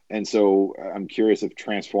 And so I'm curious if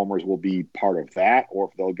Transformers will be part of that, or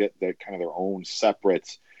if they'll get their kind of their own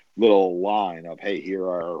separate little line of, hey, here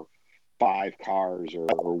are 5 cars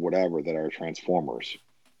or whatever that are Transformers.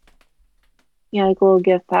 Yeah, like a little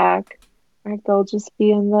gift pack. Or they'll just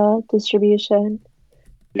be in the distribution.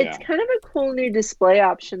 Yeah. It's kind of a cool new display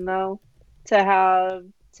option, though, to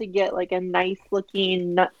get like a nice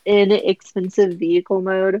looking, inexpensive vehicle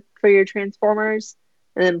mode for your Transformers,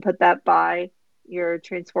 and then put that by your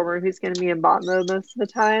Transformer who's going to be in bot mode most of the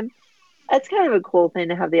time. That's kind of a cool thing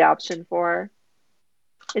to have the option for,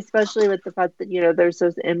 especially with the fact that, there's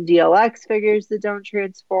those MDLX figures that don't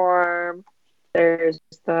transform. There's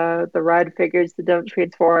the red figures that don't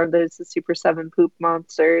transform. There's the Super 7 poop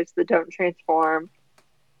monsters that don't transform.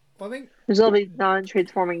 Well, I think There's all these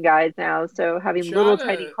non-transforming guys now, so having little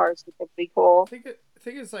tiny cars would be cool. I think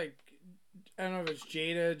it's like, I don't know if it's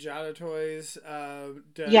Jada Toys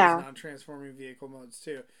does Yeah. non-transforming vehicle modes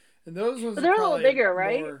too, and those ones But they're are a little probably bigger,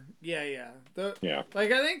 right? Yeah. Yeah.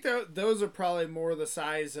 Like I think those are probably more the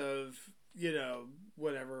size of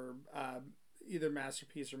whatever either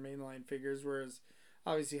Masterpiece or mainline figures, whereas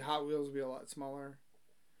obviously Hot Wheels will be a lot smaller.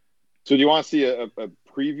 So do you want to see a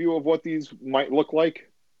preview of what these might look like?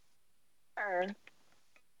 Sure.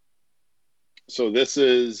 So this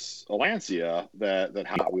is a Lancia that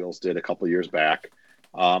Hot Wheels did a couple years back.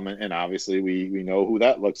 And obviously we know who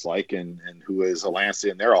that looks like and who is a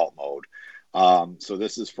Lancia in their alt mode. So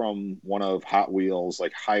this is from one of Hot Wheels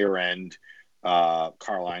like higher end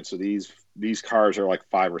car line. So these cars are like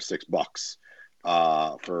 $5 or $6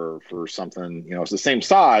 for something, it's the same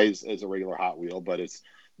size as a regular Hot Wheel, but it's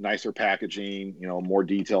nicer packaging, more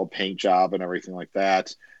detailed paint job and everything like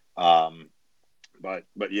that.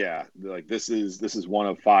 But yeah, like this is one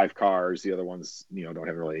of 5 cars. The other ones, don't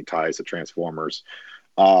have really any ties to Transformers.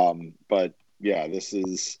 But yeah, this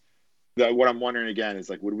is what I'm wondering again is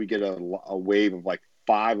like, would we get a wave of like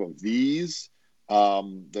 5 of these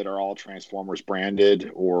that are all Transformers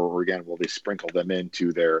branded, or again, will they sprinkle them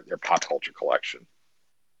into their pop culture collection?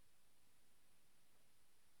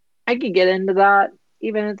 I could get into that,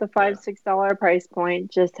 even at the $5-6 price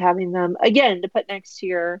point. Just having them again to put next to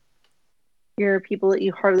your people that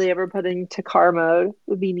you hardly ever put into car mode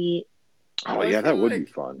would be neat. Oh Well, yeah, that would be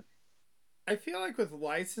fun. I feel like with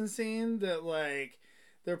licensing that like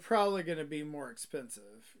they're probably going to be more expensive.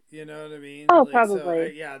 You know what I mean? Oh, like, probably.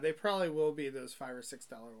 So, yeah, they probably will be those $5 or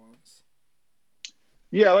 $6 ones.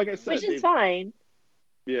 Yeah, like I said, Which is fine.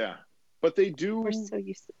 Yeah, but they do. We're so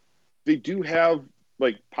used to. They do have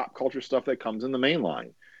like pop culture stuff that comes in the main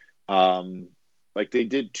line. Like they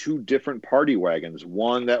did 2 different party wagons.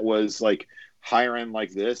 One that was like higher end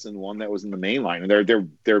like this, and one that was in the main line, and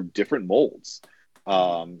they're different molds.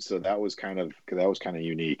 So that was kind of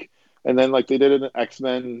unique. And then like they did an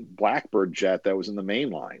X-Men Blackbird jet that was in the main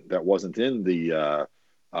line that wasn't in the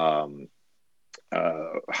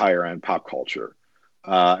higher end pop culture.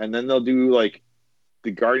 And then they'll do like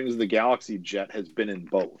the Guardians of the Galaxy jet has been in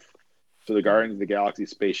both. So the Guardians of the Galaxy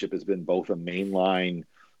spaceship has been both a mainline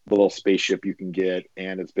little spaceship you can get,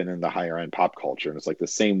 and it's been in the higher end pop culture. And it's like the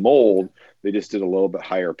same mold. They just did a little bit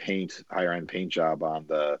higher end paint job on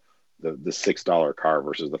the $6 car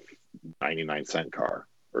versus the 99-cent car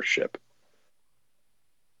or ship.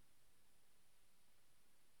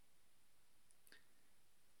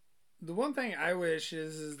 The one thing I wish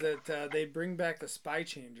is that they bring back the spy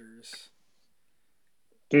changers.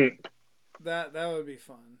 Hmm. That would be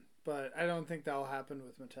fun, but I don't think that'll happen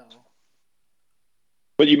with Mattel.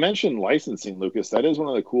 But you mentioned licensing, Lucas. That is one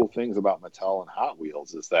of the cool things about Mattel and Hot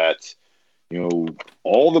Wheels is that,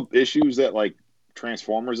 all the issues that like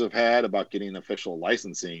Transformers have had about getting official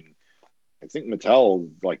licensing, I think Mattel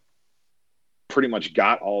like pretty much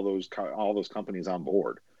got all those companies on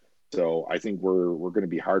board. So I think we're going to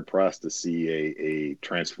be hard pressed to see a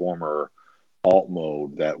Transformer alt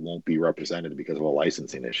mode that won't be represented because of a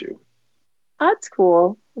licensing issue. That's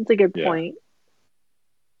cool. That's a good Yeah. point.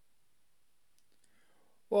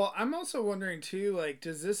 Well, I'm also wondering too, like,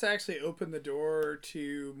 does this actually open the door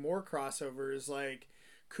to more crossovers? Like,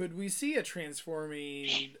 could we see a transforming,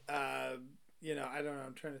 I don't know,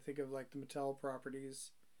 I'm trying to think of like the Mattel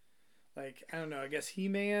properties. Like, I don't know, I guess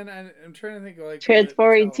He-Man. I'm trying to think of like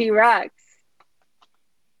Transforming what Mattel owns. T-Rex.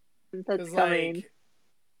 That's 'Cause, coming. like,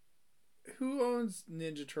 who owns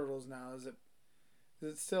Ninja Turtles now? Is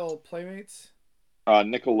it still Playmates?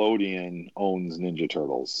 Nickelodeon owns Ninja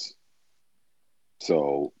Turtles,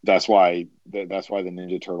 so that's why the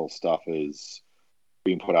Ninja Turtle stuff is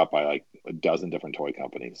being put out by like a dozen different toy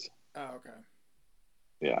companies. Oh, okay.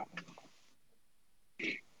 Yeah.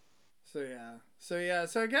 So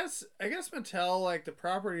I guess Mattel, like, the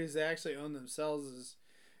properties they actually own themselves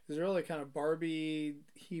is really kind of Barbie,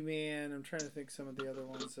 He-Man. I'm trying to think some of the other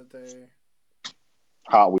ones that they.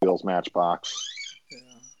 Hot Wheels, Matchbox.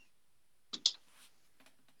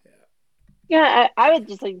 Yeah, I would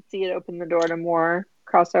just like to see it open the door to more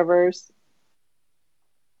crossovers.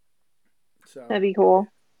 So That'd be cool.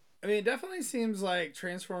 I mean, it definitely seems like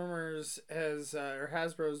Transformers or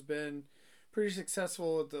Hasbro's been pretty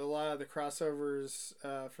successful with a lot of the crossovers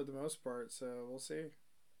for the most part. So we'll see.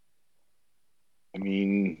 I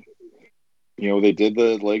mean, they did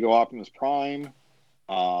the Lego Optimus Prime.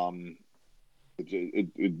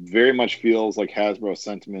 It very much feels like Hasbro's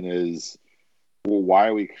sentiment is, well, why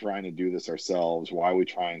are we trying to do this ourselves? Why are we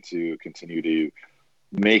trying to continue to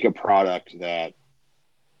make a product that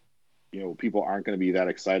people aren't going to be that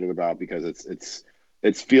excited about because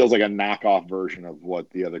it feels like a knockoff version of what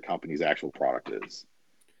the other company's actual product is.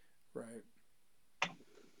 Right.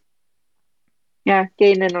 Yeah,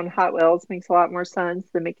 getting in on Hot Wheels makes a lot more sense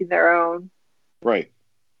than making their own Right.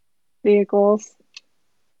 vehicles.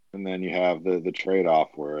 And then you have the trade-off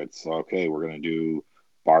where it's, okay, we're going to do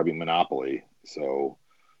Barbie Monopoly, so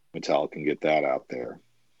Mattel can get that out there.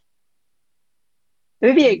 It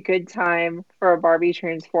would be a good time for a Barbie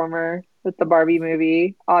Transformer with the Barbie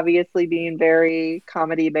movie, obviously being very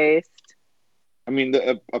comedy based. I mean,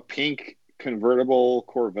 a pink convertible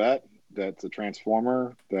Corvette that's a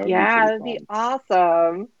Transformer, that would Yeah, that'd be be fun.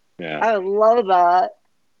 awesome. Yeah. I would love that.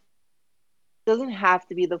 Doesn't have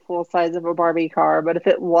to be the full size of a Barbie car, but if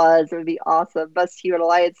it was, it would be awesome. Best Human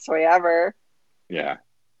Alliance toy ever. Yeah.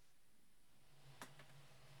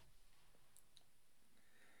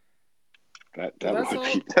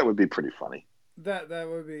 That would be pretty funny. That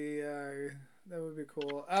would be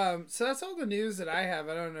cool. So that's all the news that I have.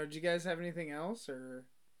 I don't know. Do you guys have anything else, or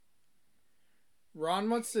Ron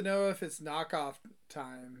wants to know if it's knockoff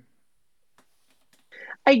time?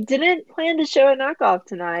 I didn't plan to show a knockoff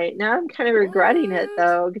tonight. Now I'm kind of regretting it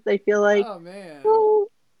though, because I feel like, oh man, well,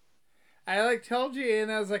 I like told you,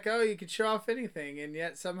 and I was like, oh, you could show off anything, and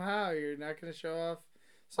yet somehow you're not going to show off.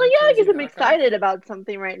 yeah, because I'm excited about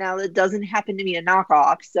something right now that doesn't happen to be a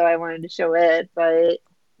knockoff, so I wanted to show it. But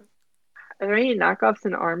are there any knockoffs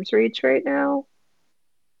in arm's reach right now?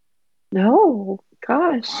 No,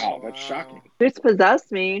 gosh, Wow, that's shocking. Just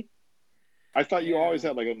possessed me. I thought you always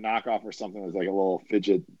had like a knockoff or something that's like a little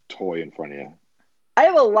fidget toy in front of you. I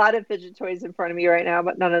have a lot of fidget toys in front of me right now,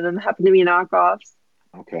 but none of them happen to be knockoffs.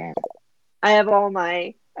 Okay. I have all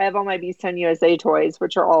my Beast 10 USA toys,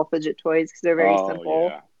 which are all fidget toys because they're very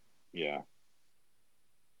simple. Yeah.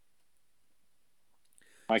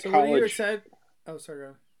 What are you excited? Oh, sorry.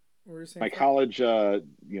 What were you saying? My college,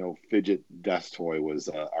 fidget desk toy was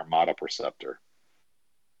Armada Perceptor.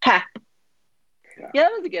 Ha. Yeah,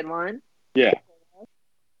 that was a good one. Yeah.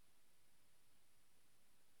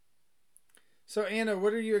 So Anna,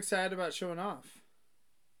 what are you excited about showing off?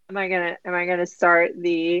 Am I gonna start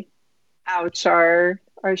the ouch our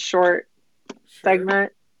short Sure.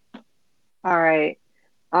 segment. All right.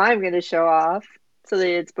 I'm going to show off so that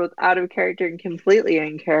it's both out of character and completely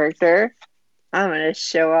in character. I'm going to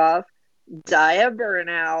show off Dia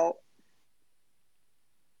Burnout.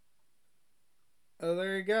 Oh,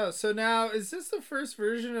 there you go. So now, is this the first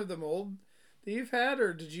version of the mold that you've had,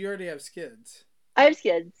 or did you already have skids? I have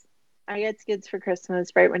Skids. I got Skids for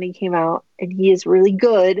Christmas right when he came out, and he is really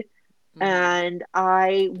good. And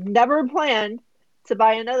I never planned to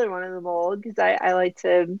buy another one of the mold because I like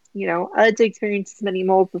to, I like to experience as many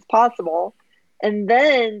molds as possible. And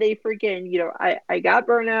then they freaking, I got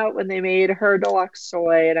burnout when they made her deluxe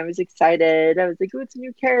toy, and I was excited. I was like, oh, it's a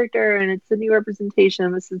new character and it's a new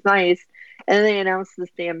representation. This is nice. And then they announced this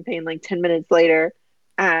damn thing like 10 minutes later.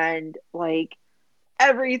 And like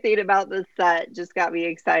everything about this set just got me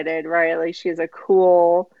excited, right? Like she has a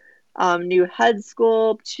cool new head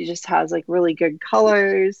sculpt. She just has like really good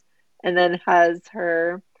colors, and then has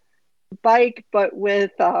her bike, but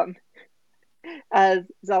with as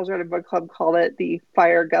Zalzard Book Club called it, the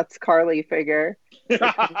Fire Guts Carly figure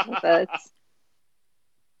that comes with it.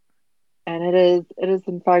 And it is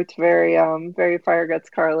in fact very Fire Guts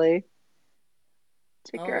Carly.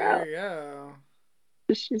 Check Oh, her there out. you go.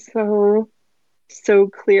 She's so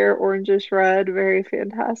clear, orangish red, very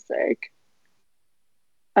fantastic.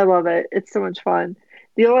 I love it. It's so much fun.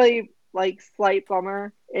 The only like slight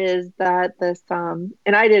bummer is that this and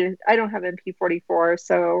I don't have MP44,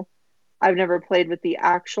 so I've never played with the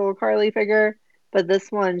actual Carly figure, but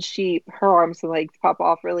this one her arms and legs pop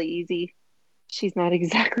off really easy. She's not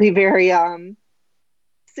exactly very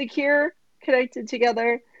secure connected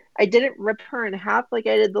together. I didn't rip her in half like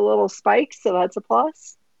I did the little spikes, so that's a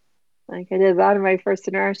plus. Like I did that in my first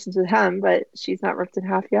interactions with him, but she's not ripped in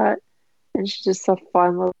half yet. And she's just a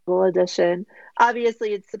fun little addition.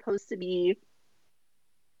 Obviously, it's supposed to be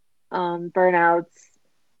Burnout's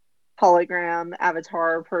hologram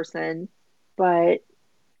avatar person, but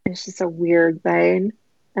it's just a weird thing,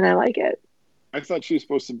 and I like it. I thought she was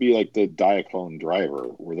supposed to be like the Diaclone driver.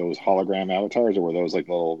 Were those hologram avatars, or were those like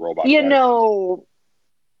little robot drivers?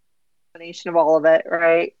 Combination of all of it,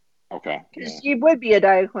 right? Okay. Because Yeah. she would be a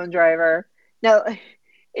Diaclone driver. Now,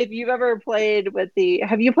 if you've ever played with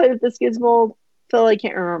have you played with the Skids mold? Phil, I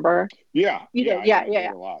can't remember. Yeah. You Yeah. did, I yeah, enjoyed yeah, it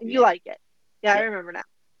yeah. a lot. You Yeah. like it. Yeah, I Yep. remember now.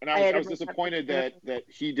 And I had I to was bring that disappointed up. that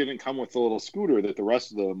he didn't come with the little scooter that the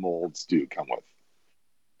rest of the molds do come with.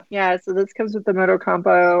 Yeah, so this comes with the moto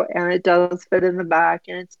combo, and it does fit in the back,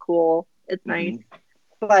 and it's cool. It's nice. Mhm.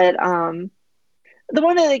 But the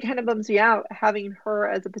one that kind of bums me out having her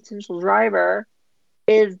as a potential driver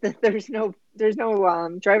is that there's no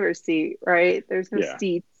driver's seat, right? There's no Yeah.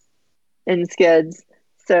 seats in Skids,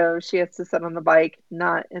 so she has to sit on the bike,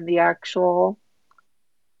 not in the actual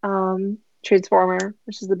transformer,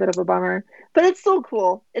 which is a bit of a bummer. But it's still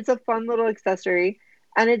cool. It's a fun little accessory,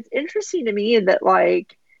 and it's interesting to me that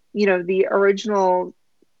like the original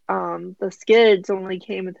the Skids only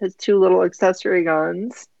came with his two little accessory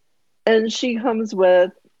guns, and she comes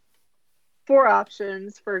with four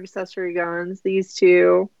options for accessory guns, these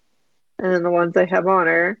two, and then the ones I have on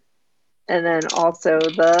her, and then also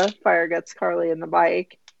the Fire Guts Carly and the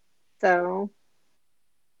bike. So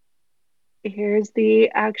here's the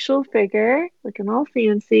actual figure, looking all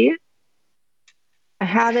fancy. I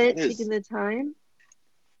haven't taken the time.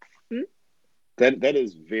 That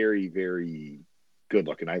is very, very good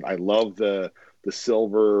looking. I love the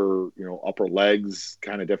silver, upper legs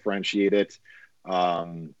kind of differentiate it.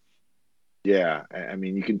 Yeah, I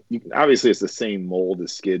mean you can obviously it's the same mold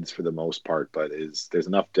as Skids for the most part, but there's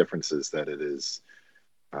enough differences that it is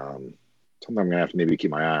something I'm gonna have to maybe keep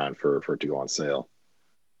my eye on for it to go on sale.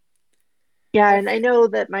 Yeah, and I know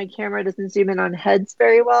that my camera doesn't zoom in on heads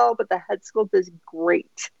very well, but the head sculpt is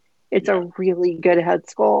great. It's Yeah. a really good head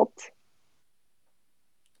sculpt.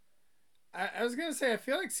 I was gonna say I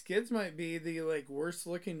feel like Skids might be the like worst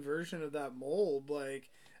looking version of that mold. Like,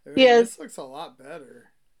 I mean, Yes. this looks a lot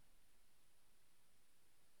better.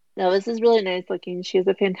 No, this is really nice looking. She has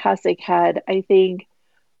a fantastic head. I think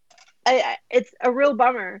it's a real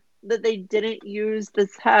bummer that they didn't use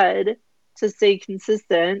this head to stay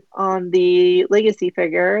consistent on the legacy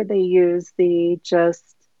figure. They used the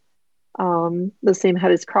same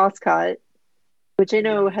head as Crosscut, which I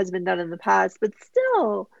know has been done in the past, but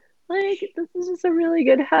still, like this is just a really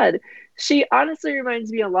good head. She honestly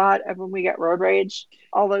reminds me a lot of when we got Road Rage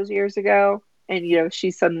all those years ago, and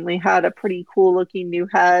she suddenly had a pretty cool looking new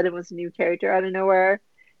head and was a new character out of nowhere.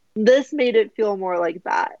 This made it feel more like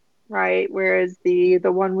that, right? Whereas the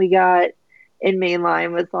one we got in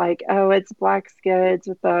mainline was like, oh, it's black skids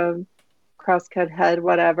with a crosscut head,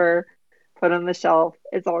 whatever. put on the shelf.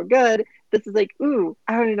 It's all good. This is like, ooh,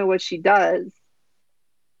 I don't even know what she does.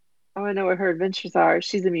 I want to know what her adventures are.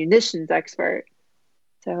 She's a munitions expert.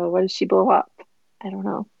 So what does she blow up? I don't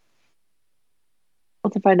know. We'll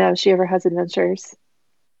have to find out if she ever has adventures.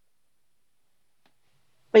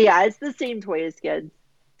 But yeah, it's the same toy as kids.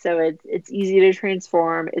 So it's easy to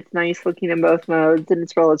transform. It's nice looking in both modes, and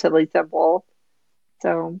it's relatively simple.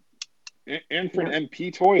 So And for yeah. an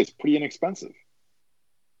MP toy, it's pretty inexpensive.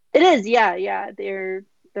 It is, yeah, yeah. They're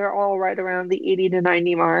all right around the 80 to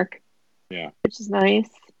 90 mark, Yeah. which is nice.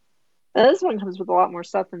 Now, this one comes with a lot more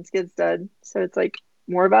stuff than Skids did, so it's like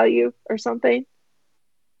more value or something.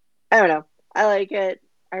 I don't know. I like it.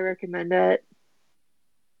 I recommend it.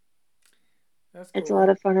 That's It's a cool. lot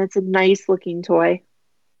of fun. It's a nice looking toy.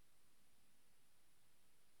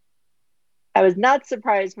 I was not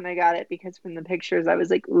surprised when I got it because from the pictures I was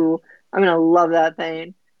like, ooh, I'm gonna love that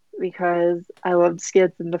thing because I loved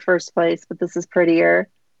Skids in the first place, but this is prettier.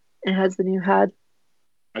 It has the new head.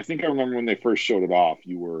 I think I remember when they first showed it off,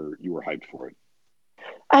 you were hyped for it.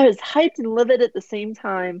 I was hyped and livid at the same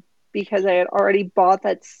time because I had already bought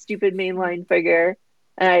that stupid mainline figure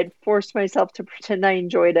and I had forced myself to pretend I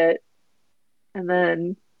enjoyed it. And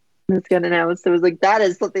then it's got announced. It was like, that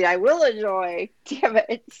is something I will enjoy. Damn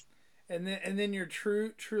it. And then your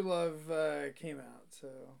true love came out. So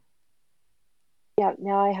Yeah,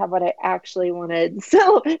 now I have what I actually wanted.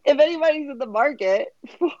 So if anybody's in the market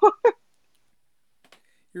for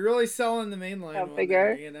you're really selling the mainline a one there,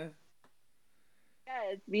 figure, you know.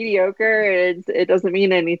 yeah, it's mediocre. It doesn't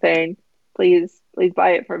mean anything. Please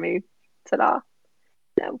buy it for me. Ta-da.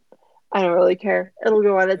 No, I don't really care. It'll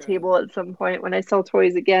go on a Yeah, table at some point when I sell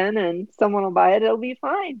toys again and someone will buy it. It'll be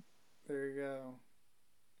fine. there you go.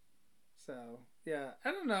 So yeah,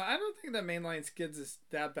 I don't know. I don't think that mainline Skids is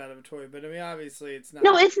that bad of a toy, but I mean, obviously, it's not.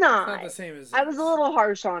 No, it's It's not not. the same as I was a this. little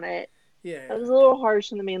harsh on it. Yeah, I was yeah. a little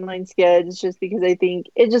harsh on the mainline skids just because I think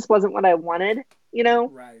it just wasn't what I wanted, you know?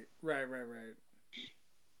 Right, right, right, right.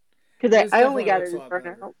 Because This I only definitely got looks it a as lot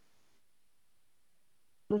better. burnout.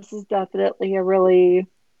 This is definitely a really,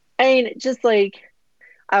 I mean, just like,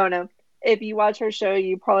 I don't know. If you watch our show,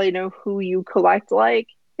 you probably know who you collect like.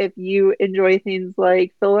 If you enjoy things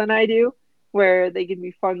like Phil and I do, where they can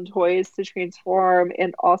be fun toys to transform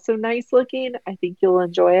and also nice looking, I think you'll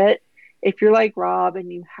enjoy it. If you're like Rob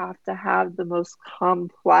and you have to have the most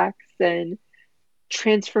complex and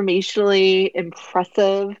transformationally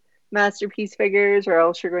impressive masterpiece figures, or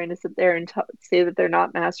else you're going to sit there and say that they're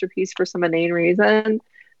not masterpiece for some inane reason,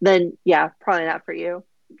 then yeah, probably not for you.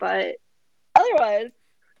 But otherwise,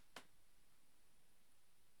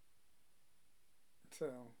 So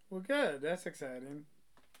well, good. That's exciting.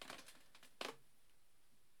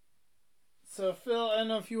 So Phil, I don't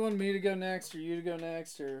know if you want me to go next or you to go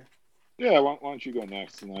next or. Yeah, why don't you go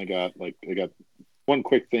next? And then I got one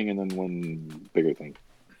quick thing and then one bigger thing.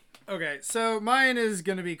 Okay, so mine is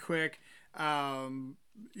gonna be quick. Not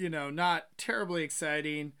terribly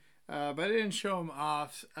exciting, but I didn't show him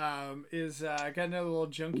off. I got another little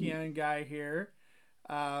Junkion guy here.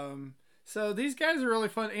 So these guys are really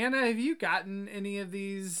fun. Anna, have you gotten any of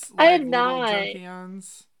these I have like little not.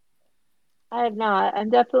 Junkions? I have not. I'm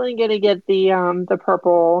definitely gonna get the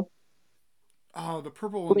purple Oh, the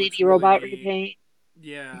purple one looks lady really robot neat. repaint.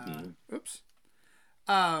 Yeah. Oops.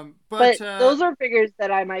 But But those are figures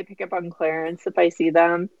that I might pick up on clearance if I see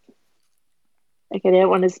them. Like I didn't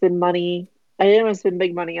want to spend money. I didn't want to spend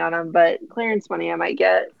big money on them, but clearance money I might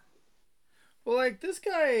get. well, like this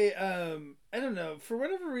guy, I don't know. For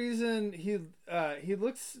whatever reason, he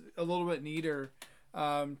looks a little bit neater,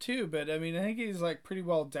 too. But I mean, I think he's like pretty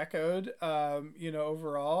well decoed,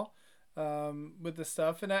 overall, with the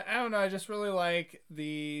stuff. And I don't know. I just really like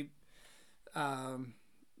um,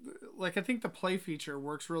 like I think the play feature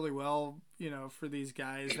works really well, for these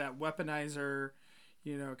guys. That weaponizer,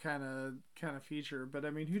 kind of feature. But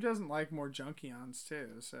I mean, who doesn't like more Junkions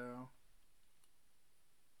too? So.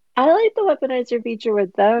 I like the weaponizer feature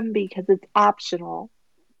with them because it's optional.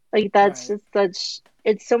 Like that's Right. just such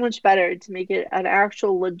it's so much better to make it an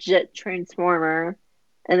actual legit transformer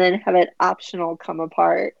and then have it optional come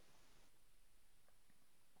apart.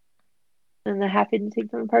 And then having to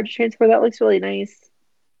take them apart to transfer, that looks really nice.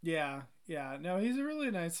 Yeah, yeah. No, he's a really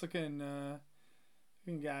nice looking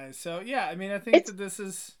guy. So yeah, I mean, I think It's that this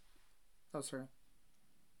is. Oh, sorry.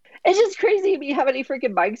 it's just crazy to me how many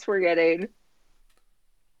freaking bikes we're getting.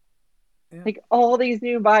 Yeah. Like all these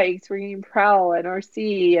new bikes. We're getting Prowl and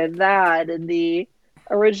RC and that and the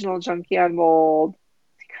original Junkion mold.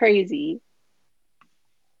 It's crazy.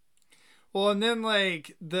 Well, and then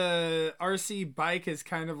like the RC bike is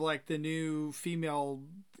kind of like the new female,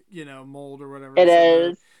 mold or whatever. It So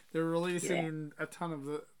is. They're releasing a ton of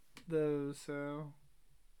those, so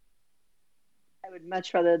I would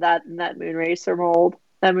much rather that than that Moonracer mold.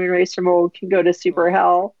 That Moonracer mold can go to super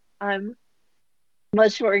hell. I'm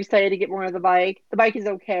much more excited to get more of the bike. The bike is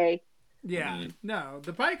okay. yeah. No,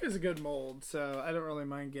 the bike is a good mold, so I don't really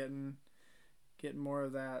mind getting more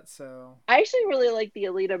of that. So I actually really like the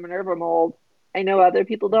Alita Minerva mold. I know other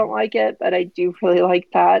people don't like it, but I do really like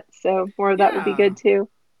that. So more of that would be yeah. good too.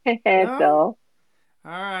 Hey, No? Phil.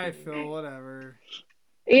 All right, Phil. Whatever.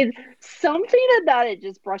 It's something about it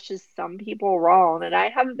just brushes some people wrong, and I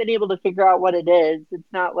haven't been able to figure out what it is.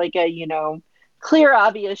 It's not like a, clear,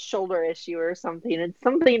 obvious shoulder issue or something. It's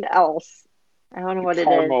something else. I don't know what it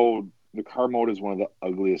is. The car mode is one of the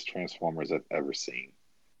ugliest Transformers I've ever seen.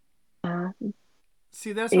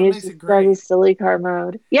 See, that's what It's makes it just got a great. silly car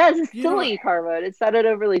mode. Yeah, it's a You know, silly car mode. It's not an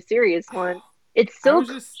overly serious one. It's I still was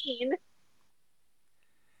just clean.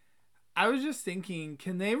 I was just thinking,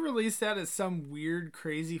 can they release that as some weird,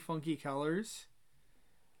 crazy, funky colors?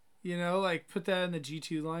 You know, like put that in the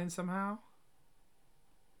G2 line somehow.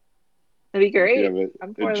 That'd be You great. have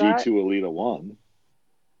I'm a for that. G2 Alita 1.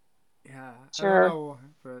 Yeah, I don't Sure. know,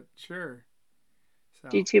 but sure. So,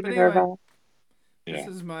 G2 but anyway, Minerva. this Yeah.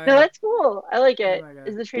 is No, my that's cool. I like this is it. my guy.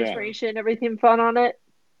 Is the Yeah. transformation everything fun on it?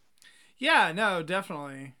 Yeah, no,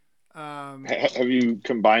 definitely. Have you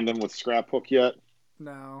combined them with Scraphook yet?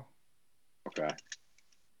 No, Okay.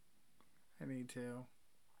 I need to.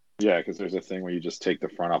 Yeah, because there's a thing where you just take the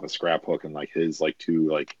front off a Scraphook and like his like two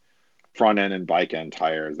like front end and bike end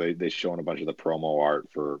tires. They shown a bunch of the promo art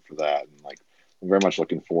for that, and like I'm very much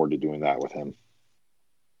looking forward to doing that with him.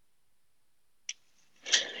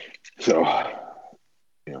 So,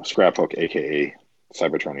 Scraphook, aka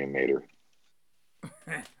Cybertronian Mater.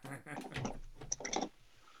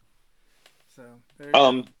 So there you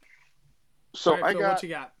go. So All right, Phil, what you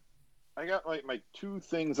got? I got like my two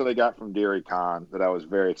things that I got from Dairy Con that I was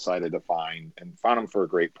very excited to find and found them for a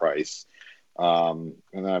great price. And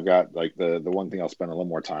then I've got like the one thing I'll spend a little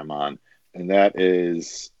more time on, and that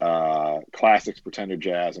is Classics Pretender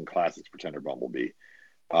Jazz and Classics Pretender Bumblebee.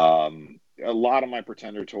 A lot of my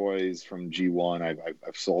Pretender toys from G1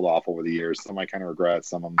 I've sold off over the years. Some I kind of regret.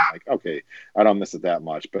 Some I'm like, okay, I don't miss it that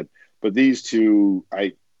much. But these two,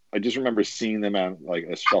 I just remember seeing them on like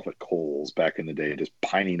a shelf at Kohl's back in the day, just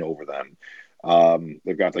pining over them.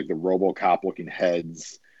 They've got like the RoboCop looking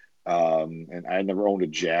heads. And I had never owned a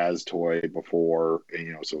Jazz toy before,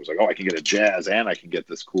 and, so it was like, oh, I can get a Jazz and I can get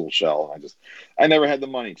this cool shell. And I never had the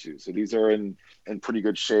money to. So these are in pretty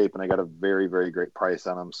good shape, and I got a very, very great price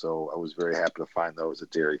on them. So I was very happy to find those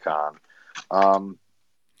at Dairy Con.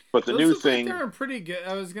 But the Those new look thing, like they're in pretty good.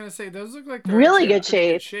 I was gonna say those look like they're Really actually in good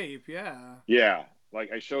pretty shape. good shape. Yeah. yeah,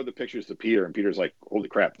 like I showed the pictures to Peter, and Peter's like, holy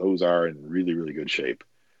crap, those are in really, really good shape.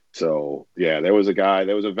 So yeah, there was a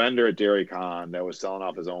vendor at Dairy Con that was selling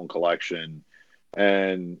off his own collection,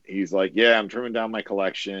 and he's like, yeah, I'm trimming down my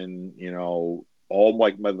collection, all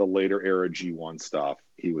like the later era G1 stuff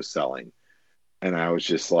he was selling. And I was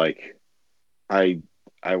just like, I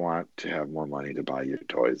want to have more money to buy your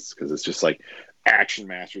toys, because it's just like Action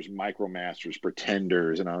Masters, Micro Masters,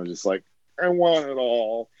 Pretenders, and I was just like, I want it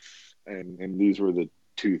all. And these were the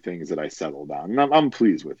two things that I settled on, and I'm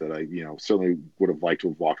pleased with it. I certainly would have liked to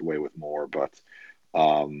have walked away with more, but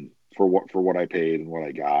for what I paid and what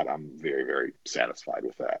I got, I'm very, very satisfied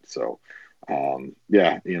with that. So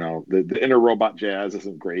yeah, the inner robot Jazz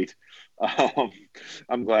isn't great.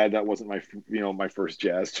 I'm glad that wasn't my first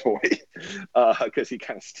Jazz toy, because he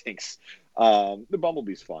kind of stinks. The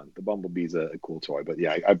Bumblebee's fun. The Bumblebee's a cool toy, but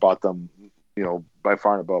yeah, I bought them by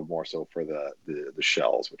far and above more so for the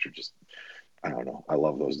shells, which are just, I don't know, I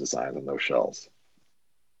love those designs on those shells.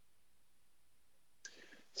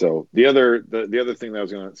 So the other thing that I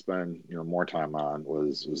was going to spend more time on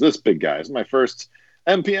was this big guy. It's my first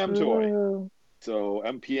MPM toy. Ooh. So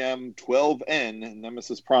MPM 12N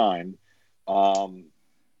Nemesis Prime.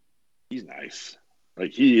 He's nice.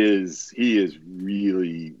 Like he is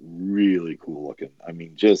really, really cool looking. I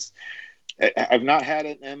mean, I've not had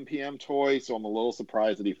an MPM toy, so I'm a little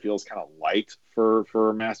surprised that he feels kind of light for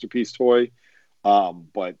a Masterpiece toy.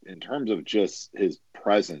 But in terms of just his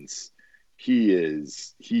presence, he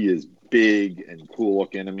is big and cool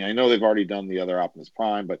looking. I mean, I know they've already done the other Optimus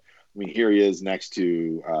Prime, but I mean, here he is next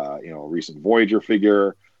to a recent Voyager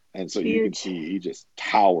figure, and so you can see he just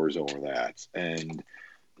towers over that. And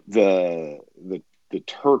the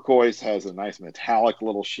turquoise has a nice metallic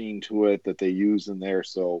little sheen to it that they use in there.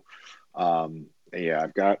 So yeah,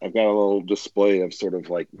 I've got a little display of sort of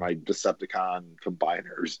like my Decepticon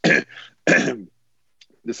combiners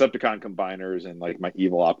Decepticon combiners and like my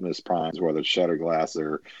evil Optimus Primes, whether it's Shatterglass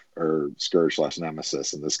or Scourge /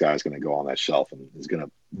 Nemesis, and this guy's going to go on that shelf and is going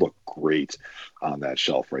to look great on that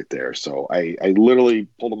shelf right there. So I literally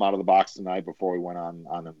pulled him out of the box tonight before we went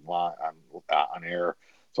on air,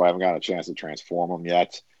 so I haven't got a chance to transform him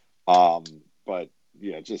yet. But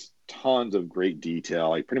yeah, just tons of great detail.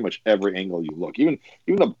 Like pretty much every angle you look, even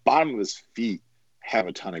the bottom of his feet have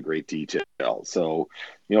a ton of great detail. So,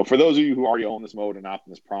 for those of you who already own this mode in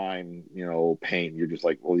Optimus Prime, paint, you're just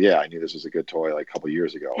like, well, yeah, I knew this was a good toy like a couple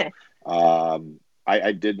years ago.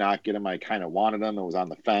 I did not get him. I kind of wanted him. It was on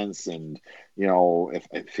the fence, and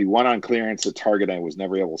if he went on clearance at Target, I was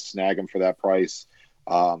never able to snag him for that price.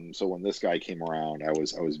 So when this guy came around, I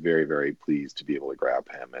was very, very pleased to be able to grab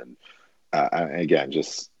him. And again,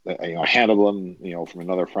 just I handled him, from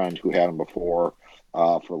another friend who had him before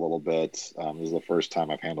for a little bit. This is the first time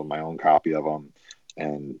I've handled my own copy of him,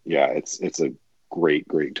 and yeah, it's a great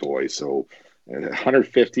toy. So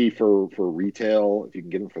 $150 for retail, if you can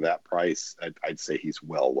get him for that price, I'd say he's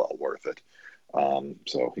well worth it.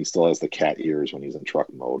 So he still has the cat ears when he's in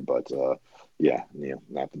truck mode, but yeah,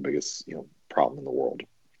 not the biggest problem in the world.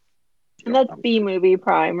 And that's B Movie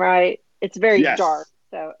Prime, right? It's very dark.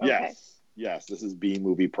 So okay. Yes, this is B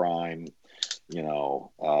Movie Prime.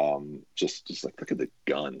 Just like look at the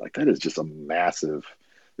gun. Like that is just a massive.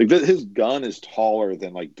 Like his gun is taller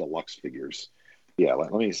than like deluxe figures. Yeah,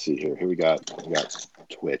 let me see here. Here we got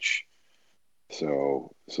Twitch.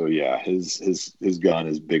 So yeah, his gun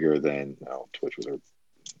is bigger than Twitch was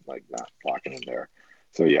like not blocking in there.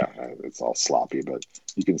 So yeah, it's all sloppy, but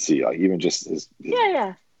you can see like even just his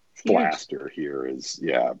blaster here is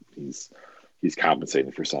he's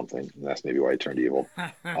compensating for something, and that's maybe why he turned evil.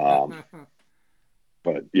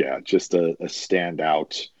 But yeah, just a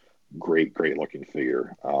standout, great looking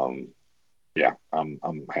figure. Yeah,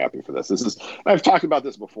 I'm happy for this. I've talked about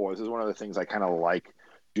this before. This is one of the things I kind of like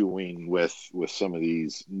doing with some of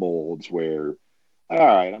these molds where, all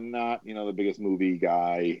right, I'm not the biggest movie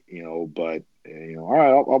guy, but all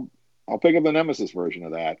right, I'll pick up the Nemesis version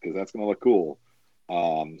of that because that's gonna look cool.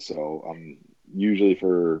 So usually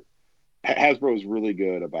for Hasbro's really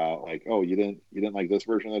good about like, oh, you didn't like this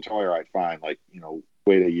version of the toy, all right, fine, like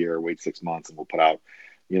wait a year, wait 6 months, and we'll put out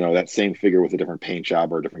that same figure with a different paint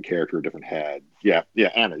job or a different character, a different head. Yeah,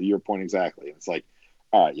 Anna, your point exactly. It's like,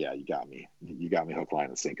 all right, yeah, you got me hook, line,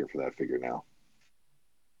 and sinker for that figure now.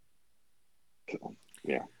 So,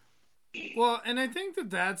 yeah. Well, and I think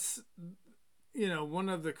that's one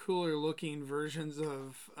of the cooler looking versions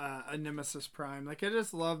of a Nemesis Prime. Like I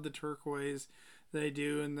just love the turquoise they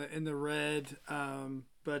do in the red.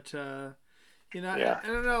 But I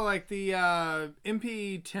don't know, like the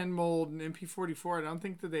MP10 mold and MP44. I don't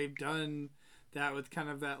think that they've done that with kind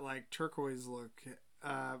of that like turquoise look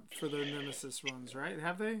for their Nemesis ones, right?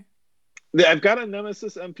 Have they? I've got a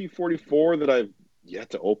Nemesis MP44 that I've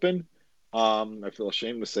yet to open. I feel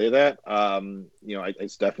ashamed to say that. I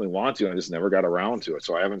definitely want to. I just never got around to it,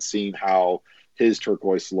 so I haven't seen how his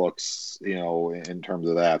turquoise looks, in terms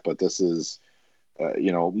of that. But this is,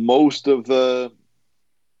 most of the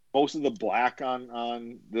black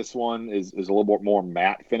on this one is a little bit more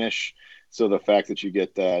matte finish. So the fact that you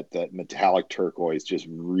get that metallic turquoise just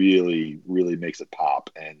really makes it pop,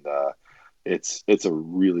 and it's a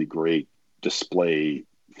really great display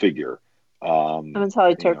figure. I'm gonna tell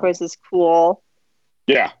you, turquoise is cool.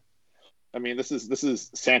 Yeah, I mean this is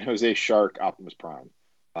San Jose Shark Optimus Prime.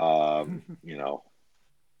 I don't know.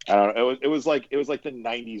 It was like the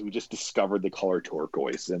 '90s. We just discovered the color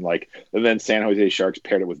turquoise, and then San Jose Sharks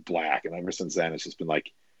paired it with black, and ever since then it's just been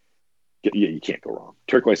like, yeah, you can't go wrong.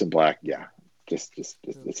 Turquoise and black, yeah, just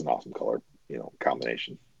it's an awesome color,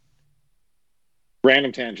 combination.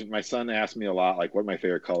 Random tangent. My son asked me a lot, like, what my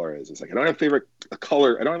favorite color is. It's like I don't have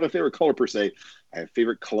a favorite color per se. I have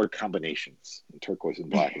favorite color combinations, and turquoise and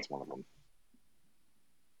black is one of them.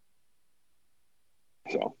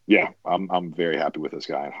 So yeah, I'm very happy with this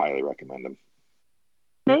guy and highly recommend him.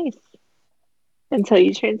 Nice. Until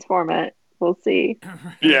you transform it, we'll see.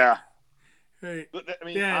 Yeah. Hey, I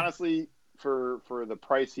mean, honestly, for the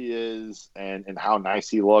price he is and how nice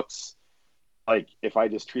he looks, like if I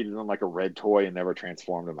just treated him like a red toy and never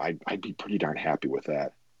transformed him, I'd be pretty darn happy with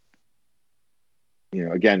that.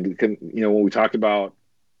 Again, when we talked about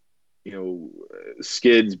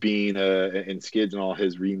Skids being and Skids and all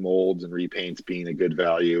his remolds and repaints being a good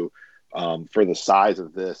value, for the size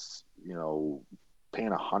of this,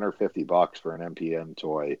 paying $150 for an MPM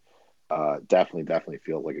toy definitely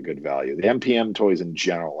feels like a good value. The MPM toys in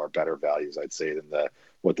general are better values, I'd say, than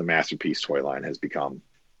what the Masterpiece toy line has become.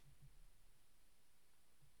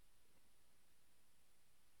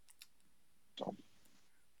 So.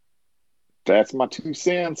 That's my 2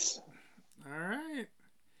 cents. All right.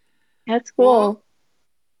 That's Well, cool.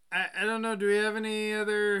 I don't know. Do we have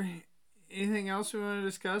anything else we want to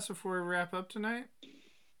discuss before we wrap up tonight?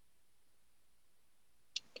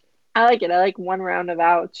 I like it. I like one round of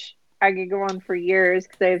ouch. I could go on for years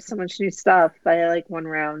because they have so much new stuff, but I like one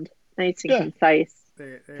round. Nice and Yeah. concise.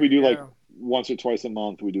 There We you do like go. once or twice a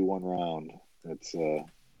month. We do one round. It's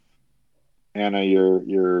Anna,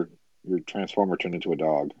 your transformer turned into a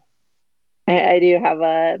dog. I do have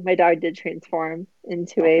my dog did transform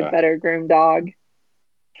into a Okay. better groomed dog.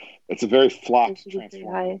 It's a very flopped She could say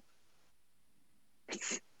transformer. hi.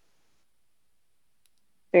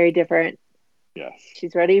 Very different. Yes.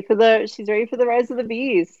 She's ready for the rise of the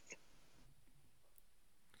beast.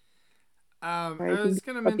 I Rising was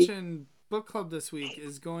going to puppy. mention book club this week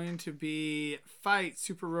is going to be Fight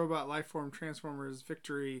Super Robot Lifeform Transformers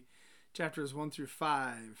Victory, chapters 1 through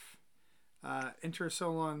 5. Enter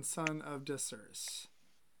Solon, son of Disers.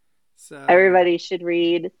 So Everybody should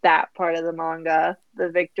read that part of the manga. The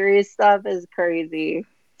victory stuff is crazy.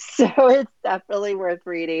 So it's definitely worth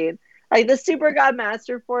reading. Like the Super God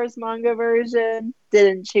Master Force manga version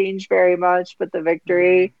didn't change very much, but the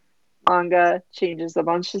victory manga changes a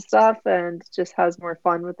bunch of stuff and just has more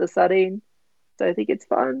fun with the setting. So I think it's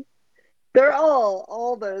fun. They're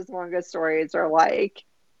all those manga stories are like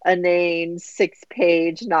inane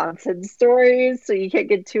 6-page nonsense stories, so you can't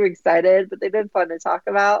get too excited, but they've been fun to talk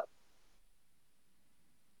about.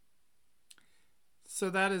 So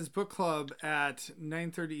that is book club at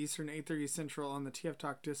 9:30 Eastern, 8:30 Central on the TF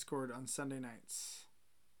Talk Discord on Sunday nights.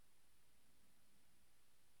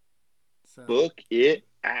 So Book it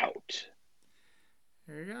out.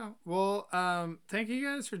 there you go. Well, thank you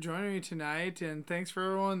guys for joining me tonight, and thanks for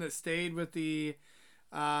everyone that stayed with the,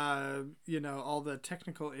 all the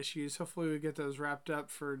technical issues. Hopefully, we get those wrapped up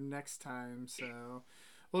for next time. So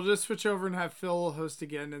we'll just switch over and have Phil host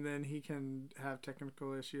again, and then he can have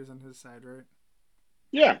technical issues on his side, right?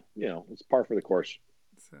 Yeah, it's par for the course.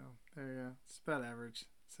 So there you go. It's about average.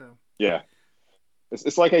 So Yeah.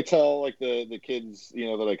 It's like I tell like the kids,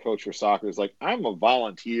 that I coach for soccer. It's like, I'm a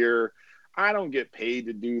volunteer. I don't get paid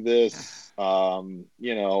to do this. Yeah,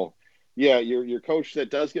 your coach that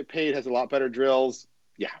does get paid has a lot better drills.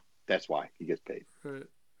 Yeah, that's why he gets paid. right.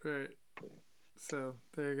 So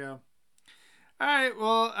there you go. All right.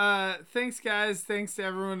 Well, thanks, guys. Thanks to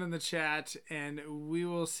everyone in the chat, and we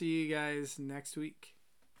will see you guys next week.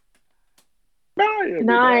 Bye, everybody.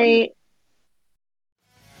 Night.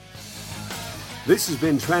 This has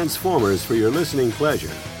been Transformers for your listening pleasure,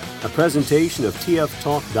 a presentation of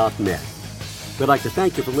tftalk.net. We'd like to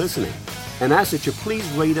thank you for listening and ask that you please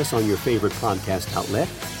rate us on your favorite podcast outlet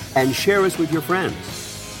and share us with your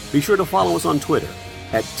friends. Be sure to follow us on Twitter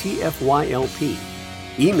at TFYLP.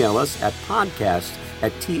 Email us at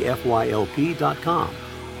podcast@tfylp.com.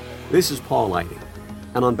 This is Paul Lighting,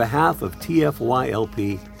 and on behalf of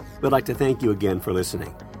TFYLP, we'd like to thank you again for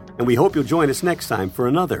listening. And we hope you'll join us next time for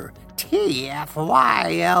another TFYLP.